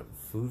dad bought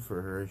food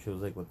for her, she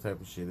was like, what type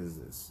of shit is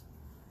this?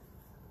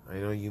 I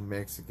know you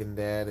Mexican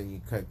dad and you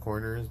cut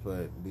corners,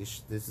 but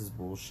this is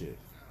bullshit.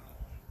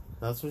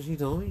 That's what she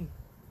told me.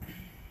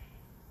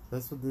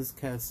 That's what this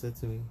cat said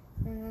to me.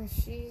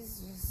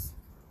 She's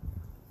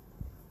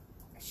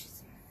a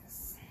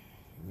mess.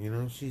 You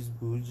know, she's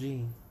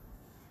bougie.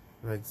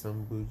 Like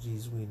some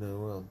bougies we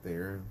know out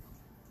there.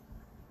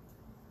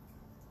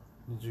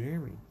 Did you hear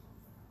me?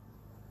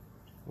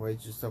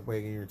 Why'd you stop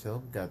wagging your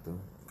tail, Gato?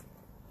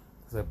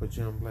 Because I put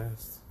you on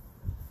blast.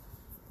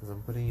 Because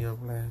I'm putting you on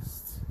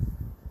blast.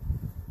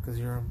 Because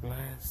you're on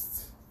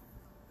blast.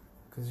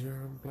 Because you're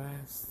on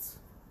blast.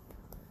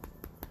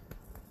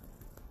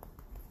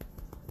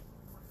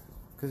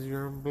 Because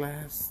you're on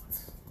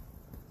blast.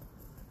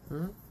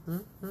 Huh?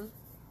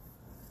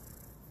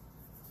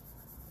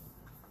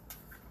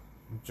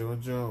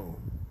 Jojo,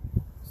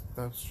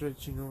 stop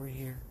stretching over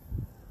here.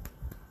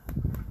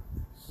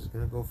 She's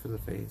gonna go for the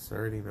face. I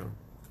already know.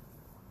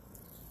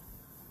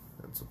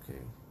 That's okay.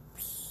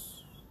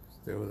 Psst.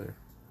 Stay over there.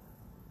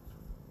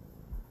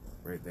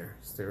 Right there.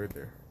 Stay right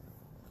there.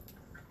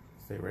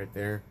 Stay right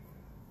there.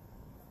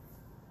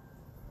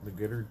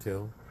 Look at her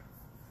tail.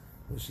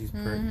 But she's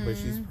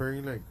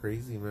purring like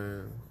crazy,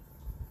 man.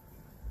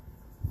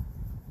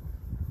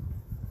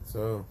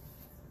 So,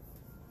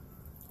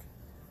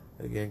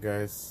 again,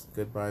 guys,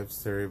 good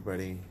vibes to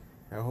everybody.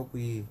 I hope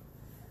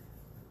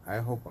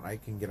I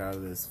can get out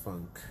of this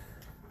funk.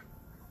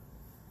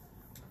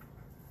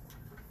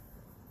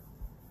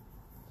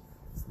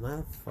 It's not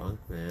a funk,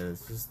 man.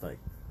 It's just like,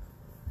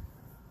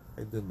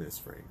 I do miss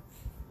Frank.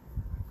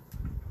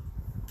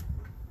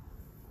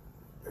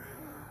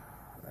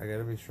 I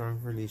gotta be strong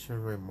for Alicia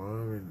and my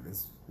mom, and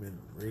it's been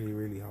really,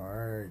 really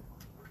hard.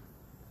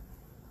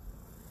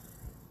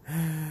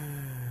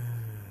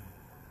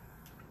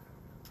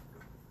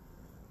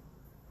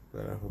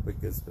 But I hope it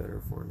gets better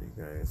for me,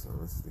 guys,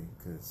 honestly,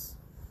 because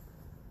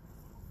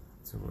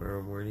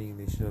tomorrow morning,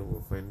 Alicia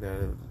will find out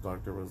if the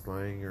doctor was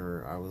lying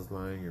or I was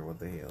lying or what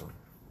the hell.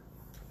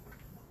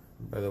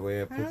 By the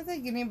way, I don't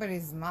think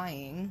anybody's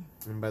lying.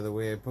 And by the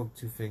way, I poked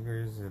 2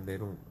 fingers and they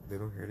don't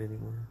hurt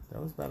anymore.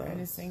 That was badass. I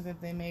just think that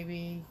they may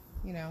be,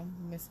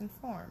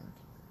 misinformed.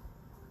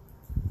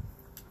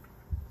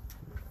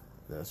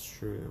 That's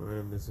true. Am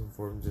I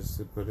misinformed just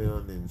to put it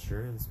on the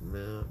insurance?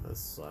 Man, that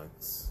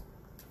sucks.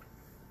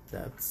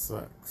 That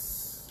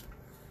sucks.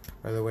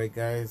 By the way,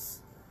 guys,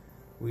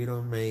 we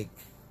don't make...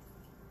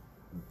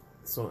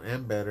 So,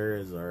 Ambetter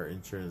is our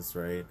insurance,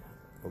 right?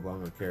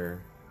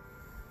 Obamacare.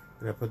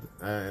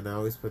 And I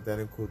always put that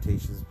in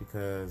quotations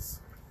because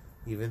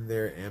even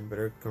their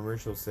Ambetter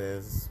commercial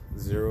says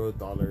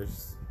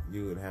 $0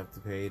 you would have to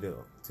pay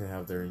to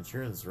have their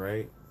insurance,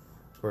 right?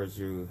 Of course,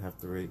 you have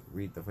to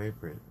read the fine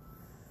print.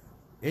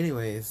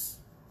 Anyways,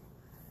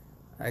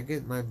 I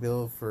get my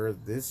bill for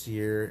this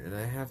year and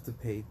I have to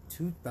pay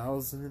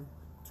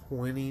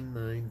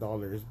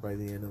 $2,029 by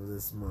the end of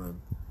this month.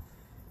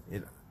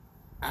 And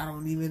I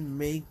don't even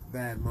make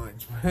that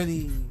much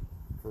money.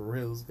 For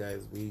reals,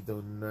 guys, we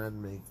do not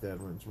make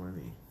that much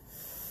money.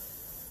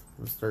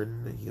 I'm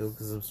starting to heal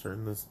because I'm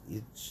starting to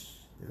itch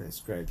and I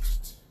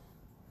scratched.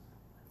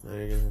 Now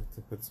you're gonna have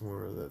to put some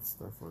more of that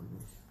stuff on me.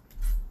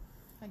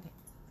 Okay.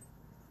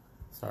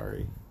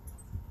 Sorry.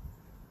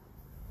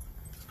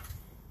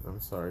 I'm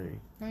sorry.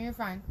 No, you're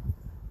fine.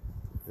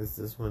 Is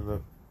this one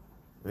up?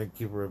 I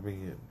keep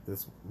rubbing it.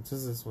 Just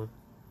this one.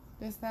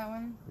 Just that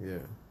one?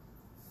 Yeah.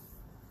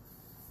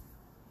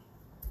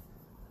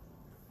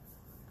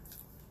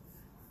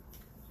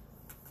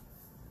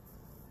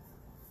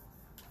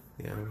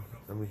 Yeah,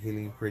 I'm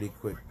healing pretty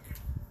quick.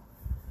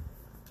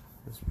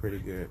 It's pretty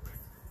good.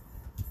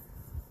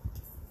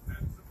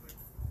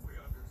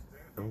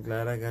 I'm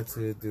glad I got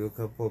to do a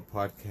couple of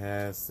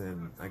podcasts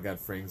and I got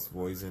Frank's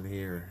voice in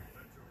here.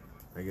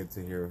 I get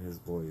to hear his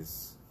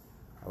voice.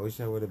 I wish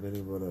I would have been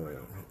able to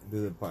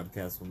do the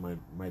podcast when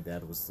my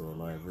dad was still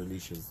alive, or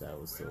Alicia's dad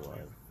was still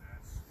alive.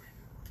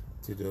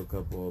 To do a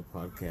couple of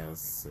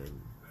podcasts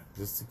and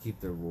just to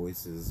keep their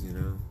voices, you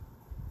know.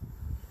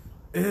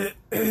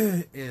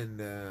 And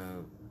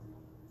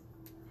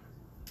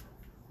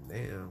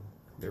damn,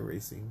 they're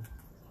racing.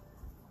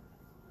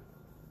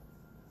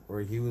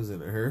 Or he was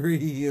in a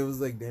hurry. It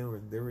was like,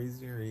 damn, they're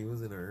racing or he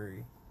was in a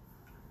hurry.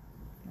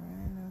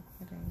 No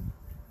kidding.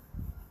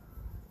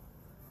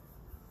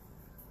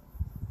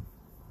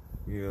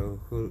 You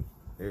know,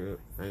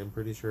 I'm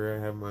pretty sure I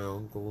have my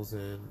uncles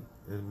and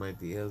my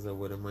tias that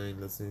wouldn't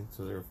mind listening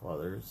to their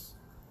fathers.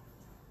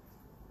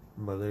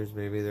 Mothers,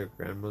 maybe their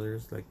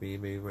grandmothers, like me,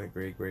 maybe my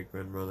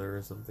great-great-grandmother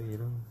or something, you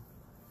know.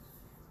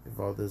 If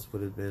all this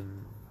would have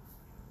been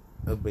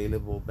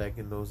available back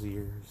in those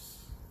years.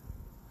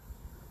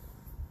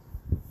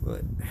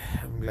 But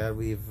I'm glad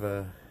we've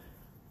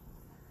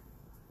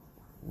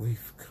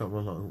come a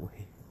long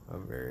way. A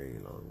very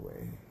long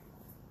way.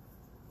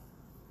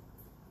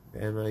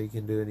 And now you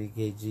can do an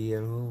EKG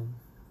at home.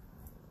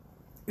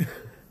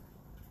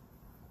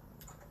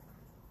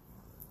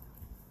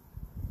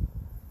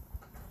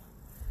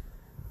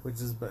 Which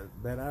is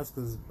badass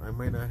because I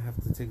might not have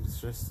to take the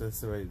stress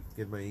test if I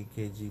get my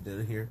EKG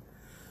done here.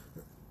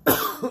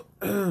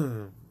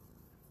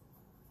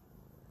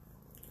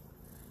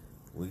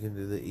 We can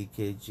do the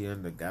EKG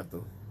on the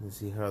gato and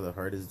see how the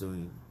heart is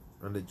doing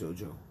on the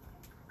JoJo.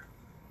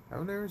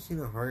 I've never seen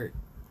a heart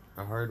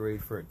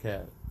rate for a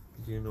cat.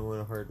 Do you know what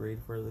a heart rate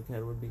for the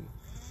cat would be?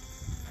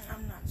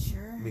 I'm not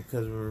sure.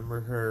 Because remember,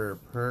 her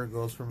purr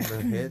goes from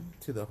the head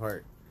to the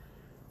heart.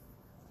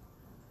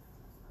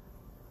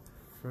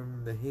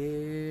 From the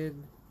head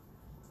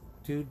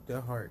to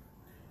the heart.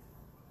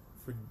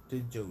 For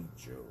the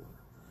JoJo.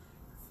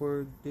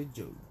 For the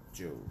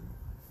JoJo.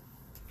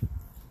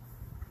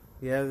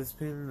 Yeah, this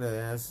pain in the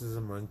ass is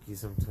a monkey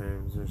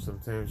sometimes. Or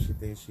sometimes she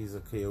thinks she's a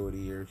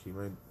coyote. Or she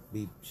might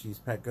be, she's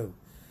a pack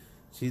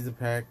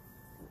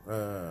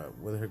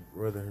with her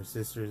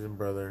sisters and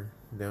brother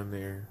down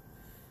there.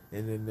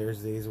 And then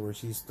there's days where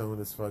she's stoned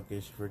as fuck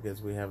and she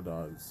forgets we have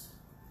dogs.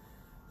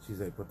 She's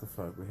like, what the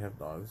fuck, we have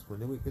dogs? When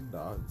did we get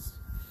dogs?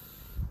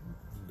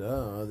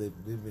 Duh, they've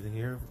been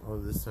here all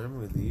this time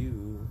with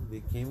you.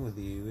 They came with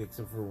you,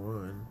 except for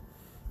one.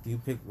 You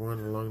picked one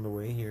along the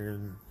way here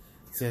in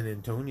San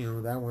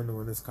Antonio. That one, the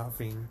one that's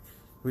coughing,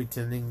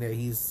 pretending that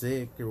he's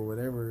sick or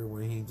whatever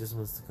when he just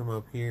wants to come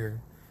up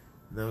here.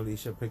 Now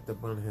Alicia picked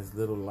up on his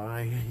little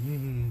lie.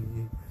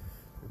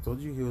 I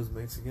told you he was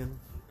Mexican.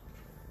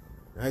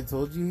 I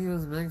told you he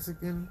was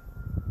Mexican.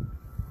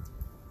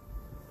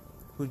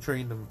 Who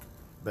trained him?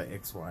 The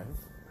ex-wife.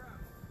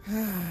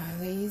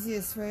 The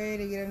easiest way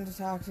to get him to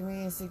talk to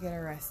me is to get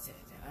arrested.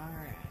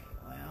 Alright,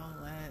 well,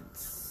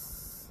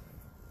 let's...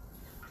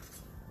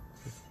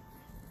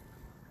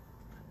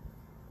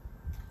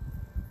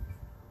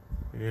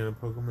 You're gonna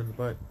poke him in the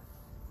butt?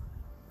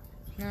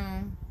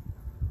 No.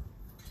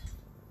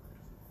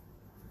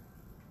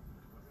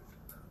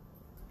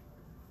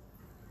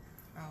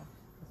 Oh,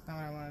 that's not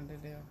what I wanted to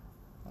do.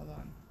 Hold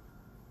on.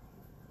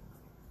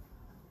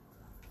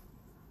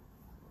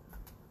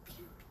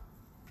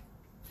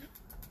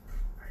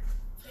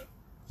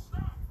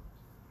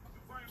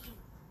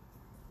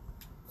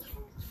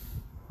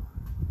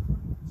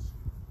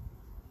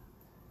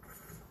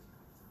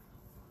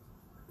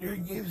 Your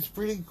game's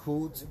pretty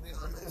cool, to be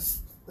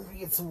honest. Let me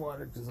get some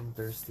water because I'm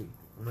thirsty.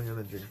 I'm not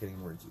gonna drink any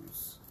more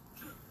juice.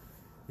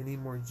 Any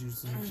more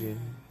juice and gin?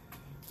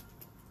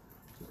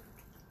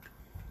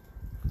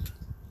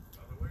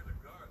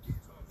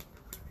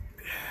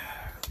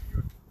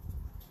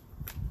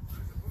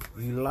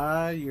 You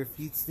lie, your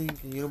feet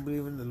stink, and you don't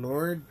believe in the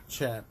Lord,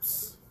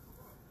 chaps.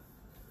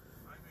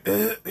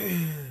 It's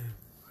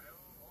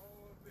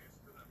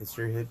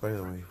your hit, by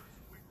the way.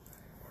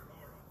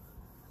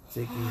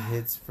 Taking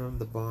hits from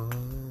the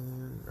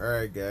bond.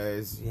 Alright,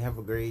 guys. You have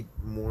a great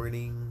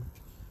morning,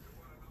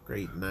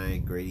 great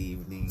night, great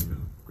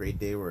evening, great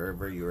day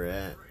wherever you're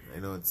at. I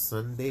know it's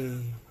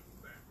Sunday.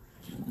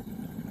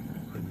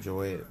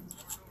 Enjoy it.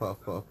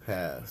 Puff, puff,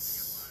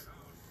 pass.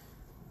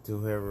 To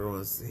whoever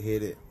wants to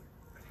hit it.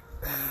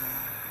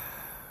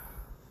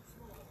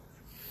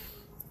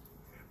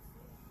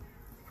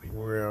 We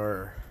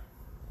are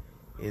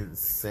in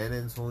San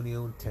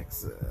Antonio,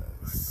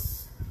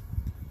 Texas.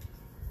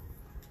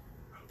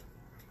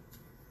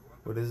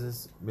 What is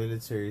this?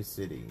 Military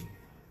City.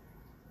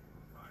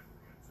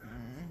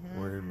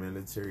 We're in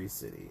Military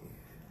City.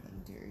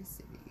 Military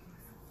City.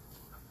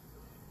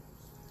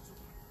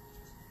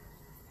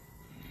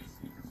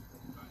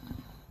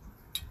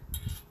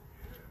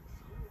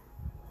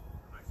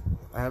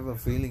 I have a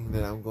feeling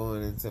that I'm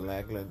going into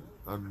Lackland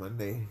on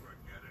Monday.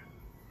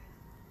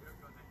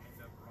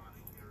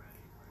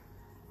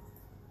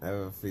 I have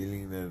a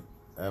feeling that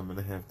I'm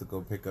gonna have to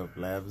go pick up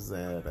labs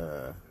at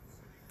the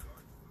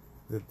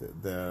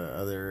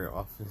other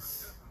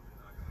office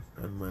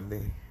on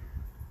Monday.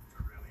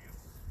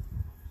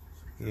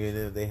 Even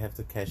if they have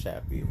to cash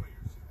app you,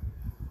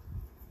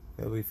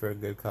 it'll be for a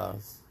good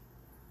cause.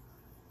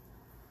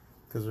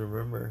 Because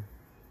remember,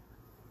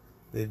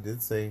 they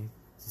did say,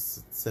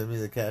 just send me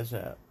the cash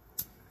app.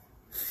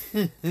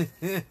 We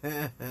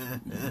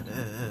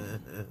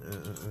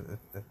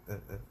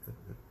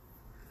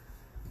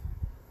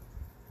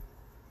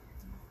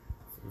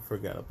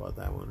forgot about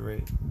that one,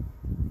 right?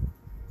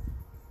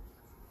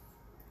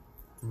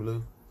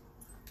 Blue,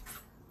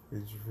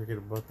 did you forget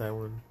about that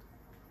one?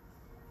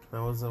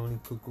 That was the only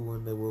cuckoo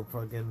one that will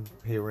fucking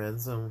pay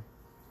ransom.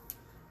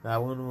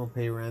 That one will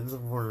pay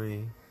ransom for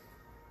me.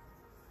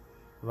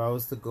 If I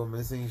was to go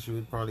missing, she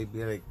would probably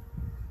be like,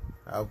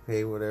 I'll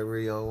pay whatever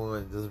y'all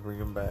want, just bring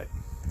him back.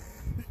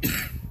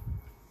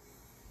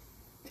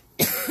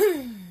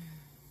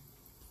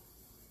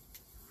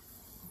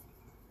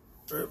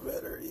 Or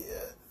better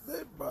yet,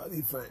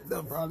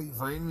 they'll probably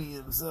find me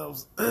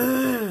themselves.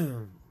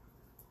 So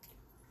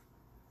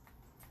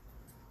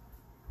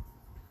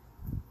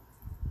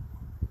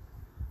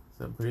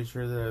I'm pretty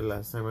sure that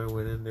last time I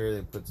went in there,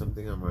 they put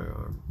something on my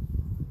arm.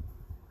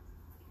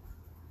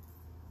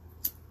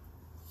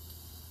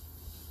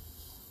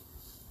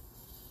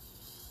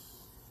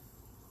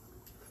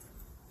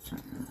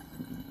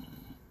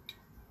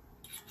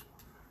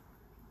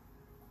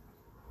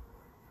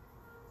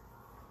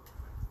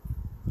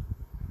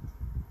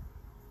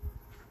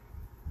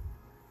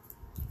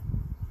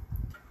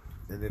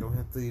 And they don't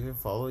have to even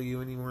follow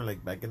you anymore.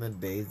 Like back in the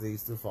days, they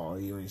used to follow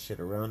you and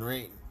shit around,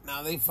 right?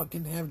 Now they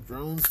fucking have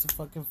drones to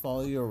fucking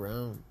follow you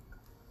around.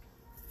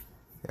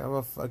 They have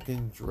a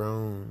fucking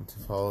drone to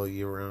follow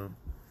you around.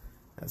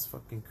 That's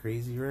fucking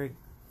crazy, right?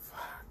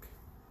 Fuck.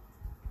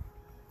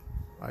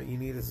 All you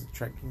need is a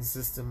tracking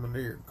system under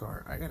your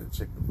car. I gotta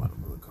check the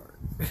bottom of the car.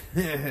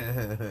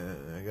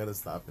 I gotta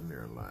stop in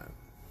there alive.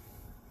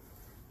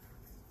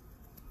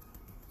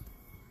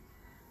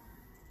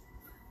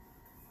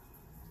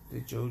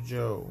 The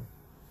JoJo.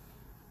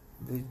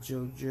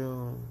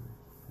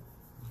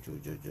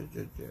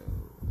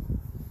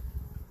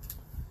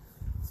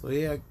 So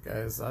yeah,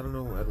 guys, I don't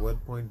know at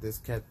what point this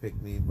cat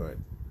picked me, but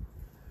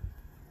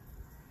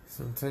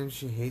sometimes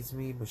she hates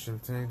me, but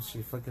sometimes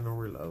she fucking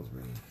overloves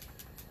me.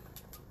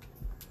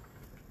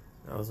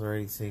 I was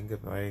already saying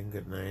goodbye and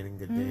good night and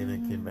good day, and I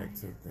came back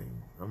to the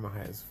thing. I'm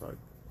high as fuck.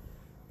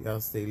 Y'all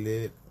stay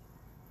lit.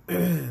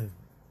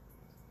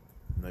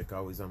 Like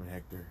always, I'm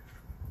Hector.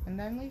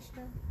 And I'm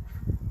Leisha.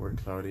 We're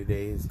cloudy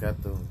days.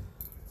 Gato.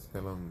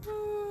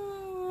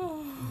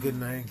 Good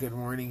night, good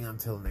morning,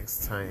 until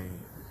next time.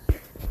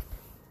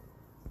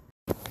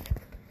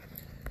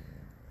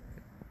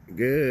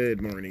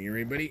 Good morning,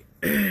 everybody.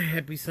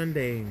 Happy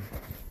Sunday.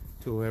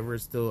 To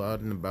whoever's still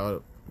out and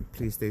about,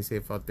 please stay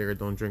safe out there.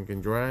 Don't drink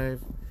and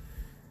drive.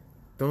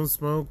 Don't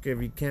smoke.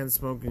 If you can't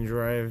smoke and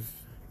drive,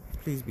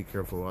 please be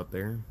careful out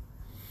there.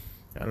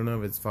 I don't know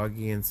if it's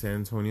foggy in San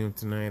Antonio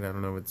tonight. I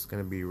don't know if it's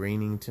going to be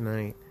raining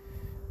tonight.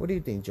 What do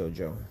you think,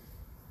 JoJo?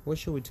 What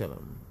should we tell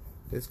them?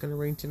 It's going to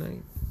rain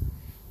tonight?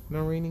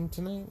 No raining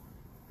tonight?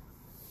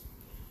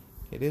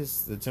 It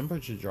is. The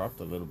temperature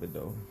dropped a little bit,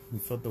 though. You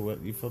felt the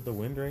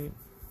wind, right?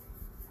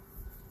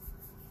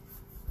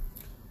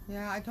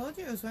 Yeah, I told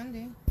you it was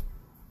windy.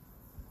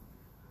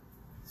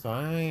 So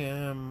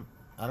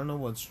I don't know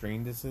what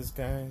strain this is,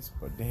 guys,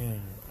 but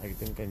damn, I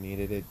think I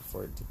needed it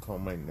for it to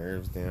calm my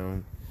nerves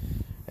down.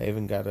 I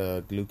even got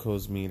a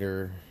glucose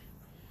meter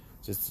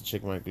just to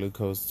check my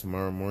glucose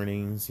tomorrow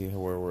morning, see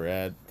where we're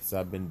at, because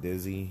I've been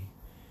dizzy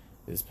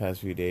this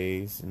past few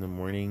days in the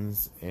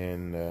mornings,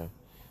 and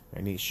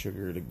I need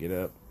sugar to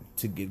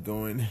get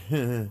going.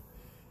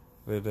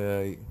 But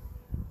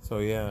so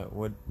yeah,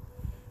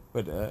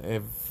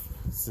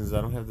 since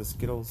I don't have the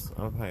Skittles,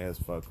 I'm high as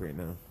fuck right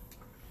now.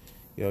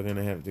 Y'all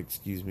gonna have to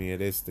excuse me.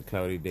 It is the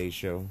Cloudy Day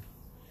show.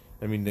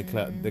 I mean the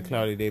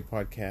Cloudy Day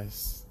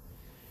podcast.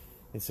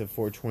 It's a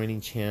 420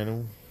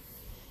 channel.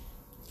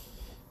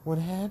 What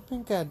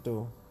happened,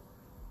 Gato?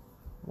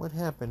 What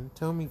happened?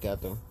 Tell me,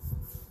 Gato.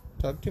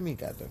 Talk to me,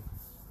 Gato.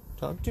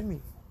 Talk to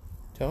me.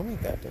 Tell me,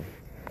 Gato.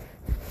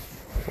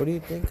 What do you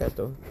think,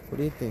 Gato? What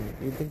do you think?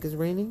 You think it's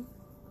raining?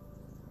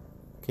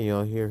 Can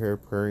y'all hear her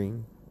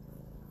purring?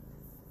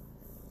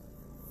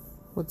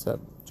 What's up,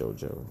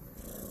 Jojo?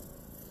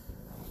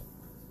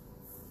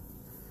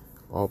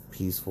 All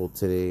peaceful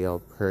today, all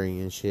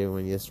purring and shit.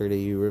 When yesterday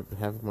you ripped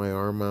half my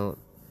arm out,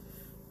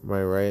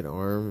 my right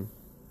arm.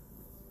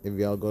 If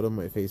y'all go to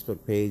my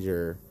Facebook page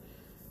or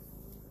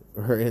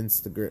her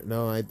Instagram,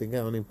 no, I think I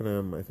only put it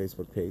on my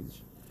Facebook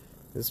page.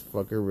 This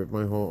fucker ripped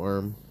my whole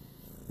arm,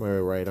 my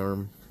right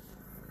arm.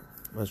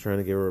 I was trying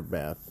to give her a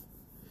bath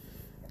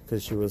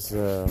because she was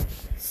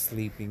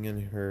sleeping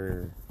in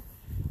her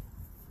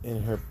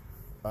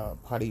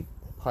potty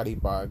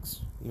box.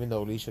 Even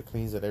though Alicia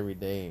cleans it every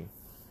day,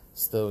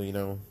 still, you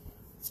know,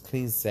 it's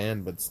clean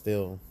sand, but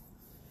still.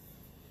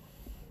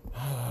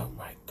 Oh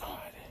my God.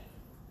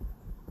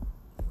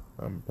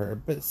 On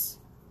purpose.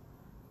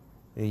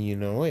 And you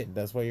know it.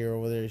 That's why you're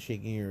over there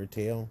shaking your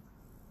tail.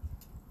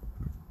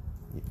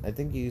 I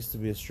think you used to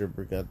be a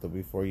stripper, Gato,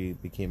 before you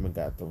became a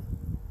Gato.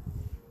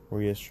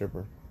 Were you a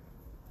stripper?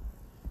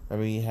 I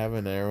mean, you have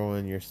an arrow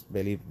in your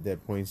belly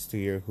that points to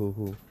your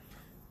hoo-hoo.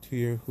 To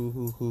your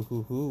hoo-hoo.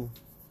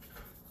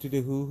 To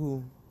the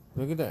hoo-hoo.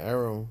 Look at the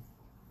arrow.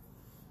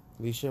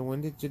 Alicia,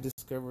 when did you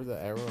discover the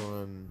arrow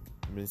on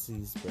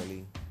Missy's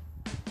belly?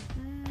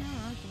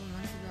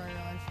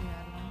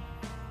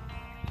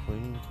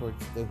 Pointing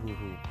towards the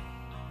hoo-hoo.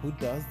 Who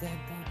does that,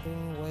 Gato?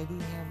 Why do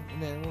you have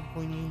an arrow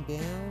pointing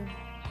down?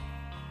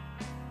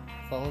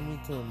 Follow me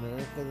to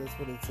America, that's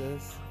what it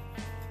says.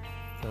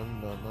 Tell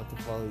me not to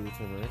follow you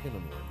to America no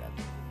more,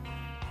 Gato.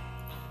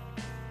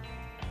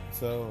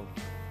 So,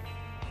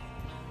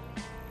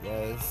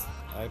 guys,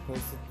 I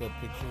posted the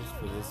pictures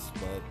for this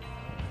spot,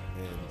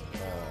 and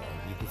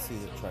you can see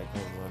the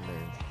tricone on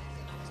there.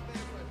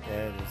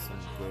 That is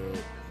some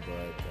good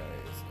butt,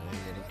 guys. I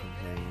ain't gonna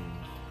complain.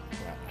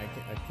 I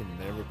can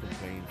never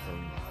complain from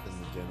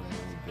the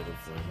gentleman we did it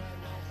from.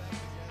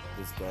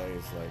 This guy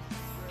is like,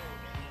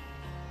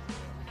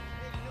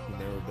 he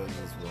never does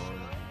this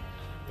wrong.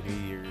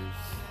 3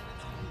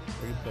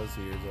 plus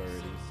years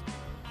already.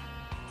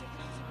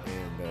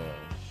 And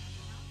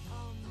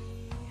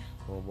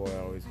oh boy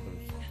always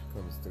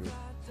comes through.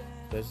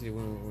 Especially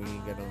when you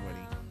ain't got no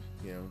money,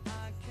 you know.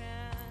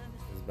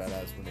 It's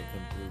badass when they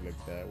come through like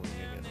that when you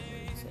ain't got no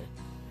money.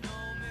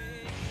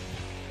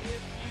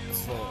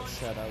 So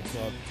shout out to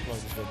all the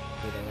plugs that are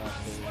out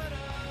there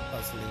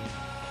hustling.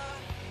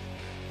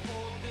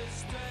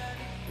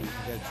 You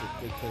got your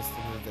good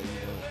customers that you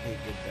know pay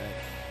good back.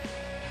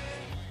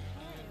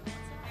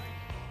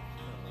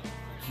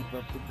 Keep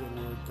up the good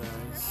work,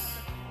 guys.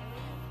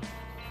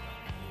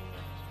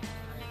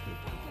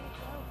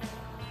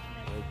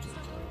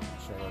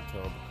 Shout out to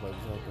all the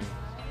plugs out there.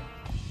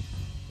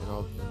 And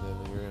then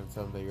you're gonna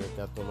tell them that you're a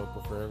Gato Loco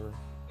forever.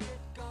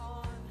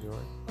 You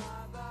are?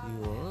 You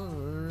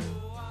are?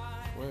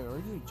 Where are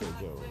you,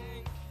 Jojo?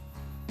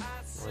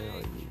 Where are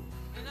you?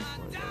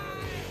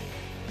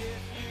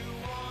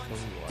 Tell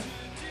me why.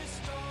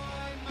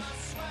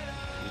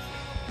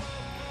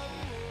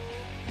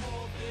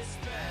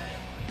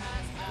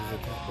 Is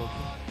it tough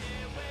poking?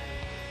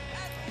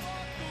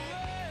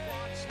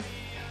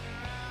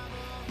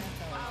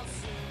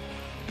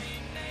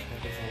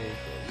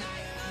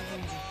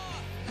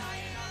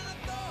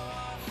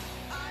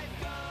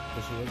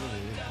 But she wasn't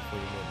here before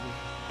you met me.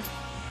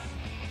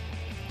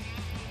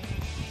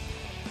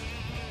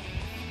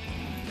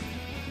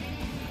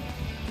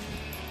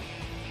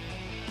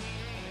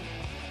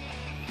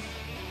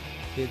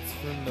 Hits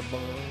from the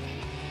bone.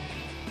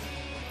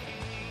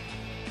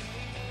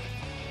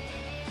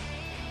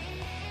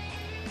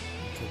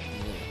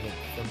 Taking a hit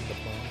from the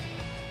bone.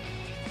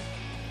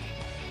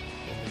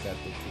 And we got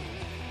the two.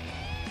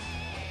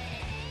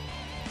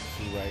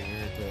 She right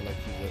here to like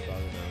she's a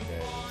dog now,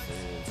 guys. So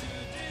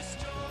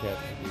the cat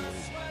is weird.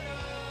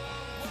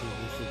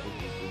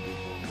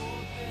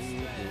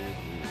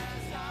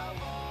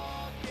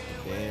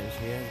 Damn,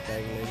 she has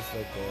back legs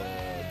like a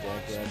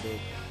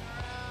jackrabbit.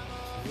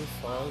 This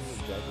falls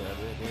with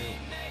jackrabbit, right?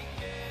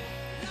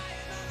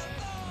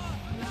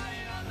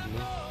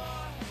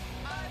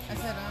 I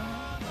said,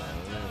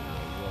 You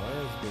are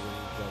as big as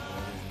a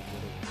jackrabbit.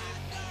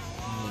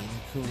 Maine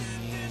Coon,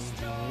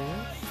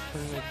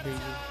 pretty much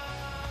crazy.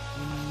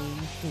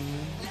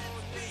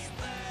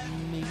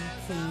 Maine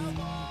Coon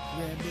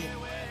rabbit.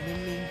 The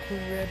Maine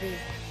Coon rabbit.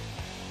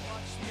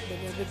 The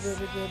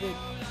rabbit.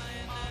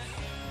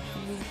 The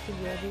Maine Coon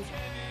rabbit.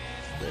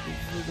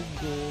 Rabbit's really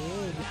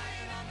good.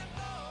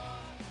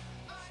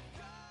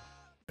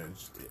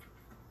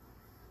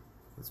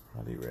 It's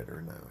probably redder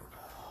now.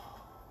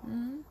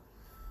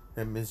 I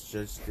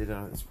misjudged it.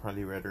 It's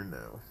probably redder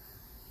now.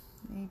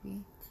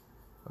 Maybe.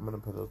 I'm gonna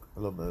put a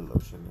little bit of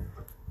lotion there.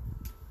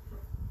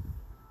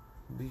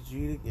 Did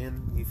you eat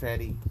again, you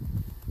fatty?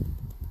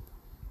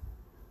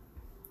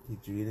 Did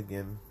you eat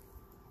again?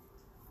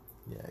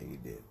 Yeah, you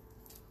did.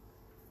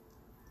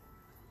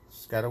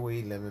 She's gotta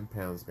weigh 11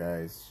 pounds,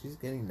 guys. She's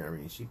getting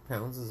nervy. She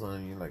pounces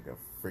on you like a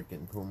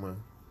freaking puma.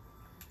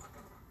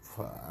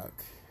 Fuck.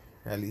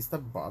 At least a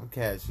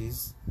bobcat.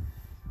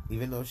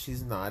 Even though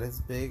she's not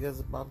as big as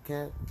a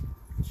bobcat,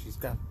 she's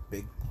got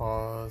big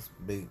paws,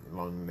 big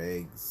long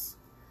legs.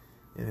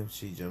 And if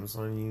she jumps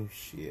on you,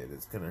 shit,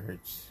 it's gonna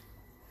hurt you.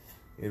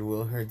 It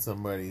will hurt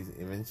somebody.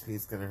 Eventually,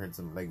 it's gonna hurt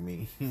some like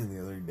me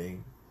the other day.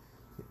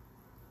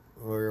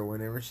 Or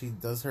whenever she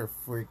does her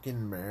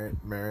freaking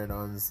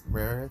marathons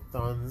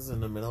in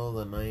the middle of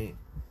the night,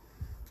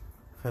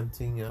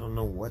 hunting. I don't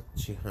know what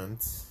she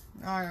hunts.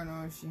 I don't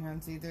know if she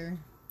hunts either.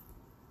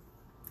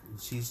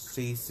 She's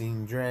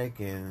chasing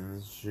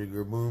dragons.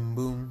 Sugar boom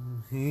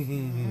boom.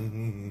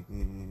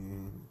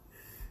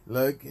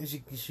 Look,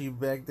 she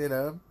backed it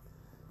up.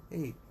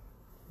 Hey,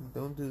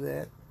 don't do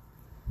that.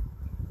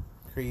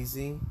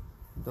 Crazy.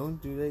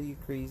 Don't do that, you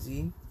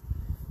crazy.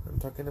 I'm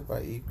talking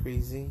about you,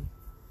 crazy.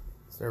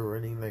 Start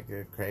running like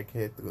a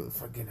crackhead through the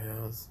fucking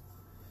house.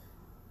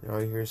 And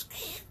all you hear is...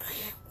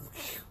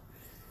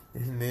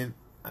 And then,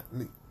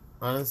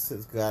 honest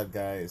to God,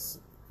 guys,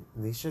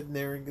 Nisha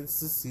never gets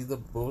to see the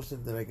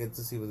bullshit that I get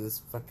to see with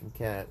this fucking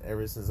cat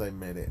ever since I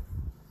met it.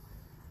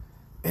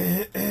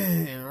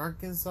 In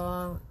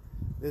Arkansas,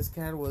 this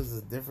cat was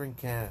a different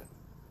cat.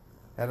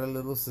 Had a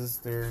little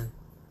sister,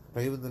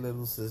 played with the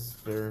little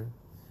sister,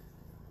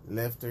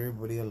 left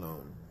everybody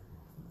alone.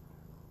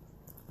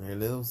 My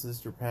little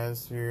sister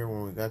passed here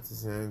when we got to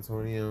San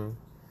Antonio.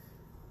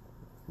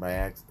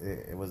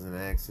 It was an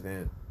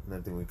accident.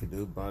 Nothing we could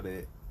do about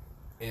it.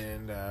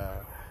 And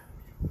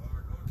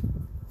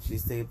she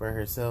stayed by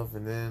herself.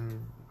 And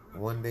then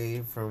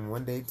from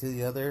one day to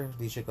the other,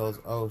 Nisha goes,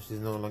 "Oh, she's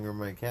no longer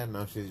my cat.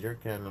 Now she's your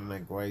cat." And I'm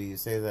like, "Why do you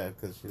say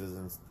that?" Because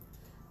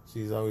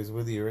she's always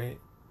with you, right?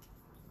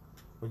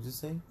 What'd you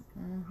say?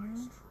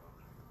 Mm-hmm.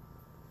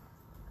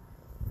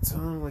 Tell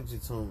them what you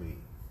told me.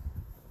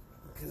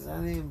 Because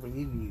I didn't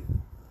believe you.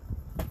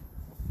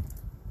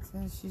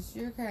 Since she's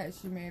your cat,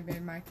 she may have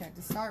been my cat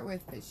to start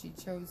with, but she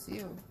chose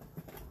you.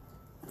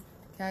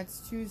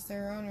 Cats choose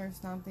their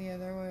owners, not the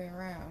other way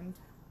around.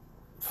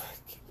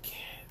 Fucking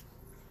cat.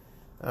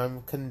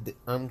 I'm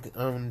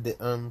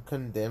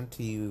condemned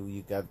to you,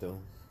 you gato.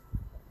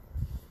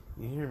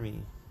 You hear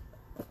me?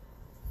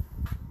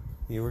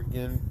 You were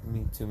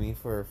giving to me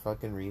for a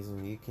fucking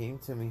reason. You came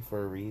to me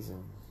for a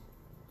reason.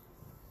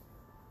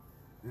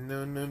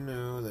 No,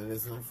 that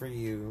is not for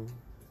you.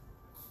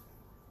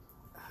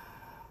 Oh,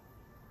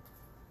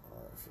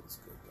 that feels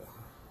good though.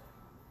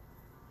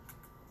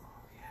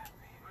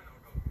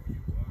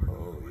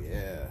 Oh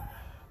yeah,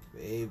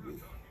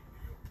 baby.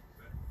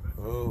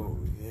 Oh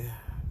yeah,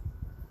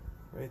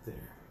 right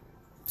there,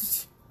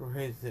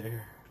 right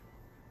there.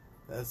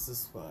 That's the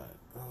spot.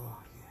 Oh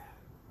yeah.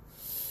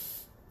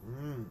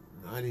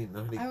 Naughty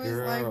girl. I was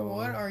like,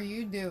 what are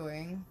you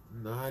doing?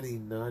 Naughty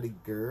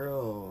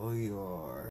girl. You are.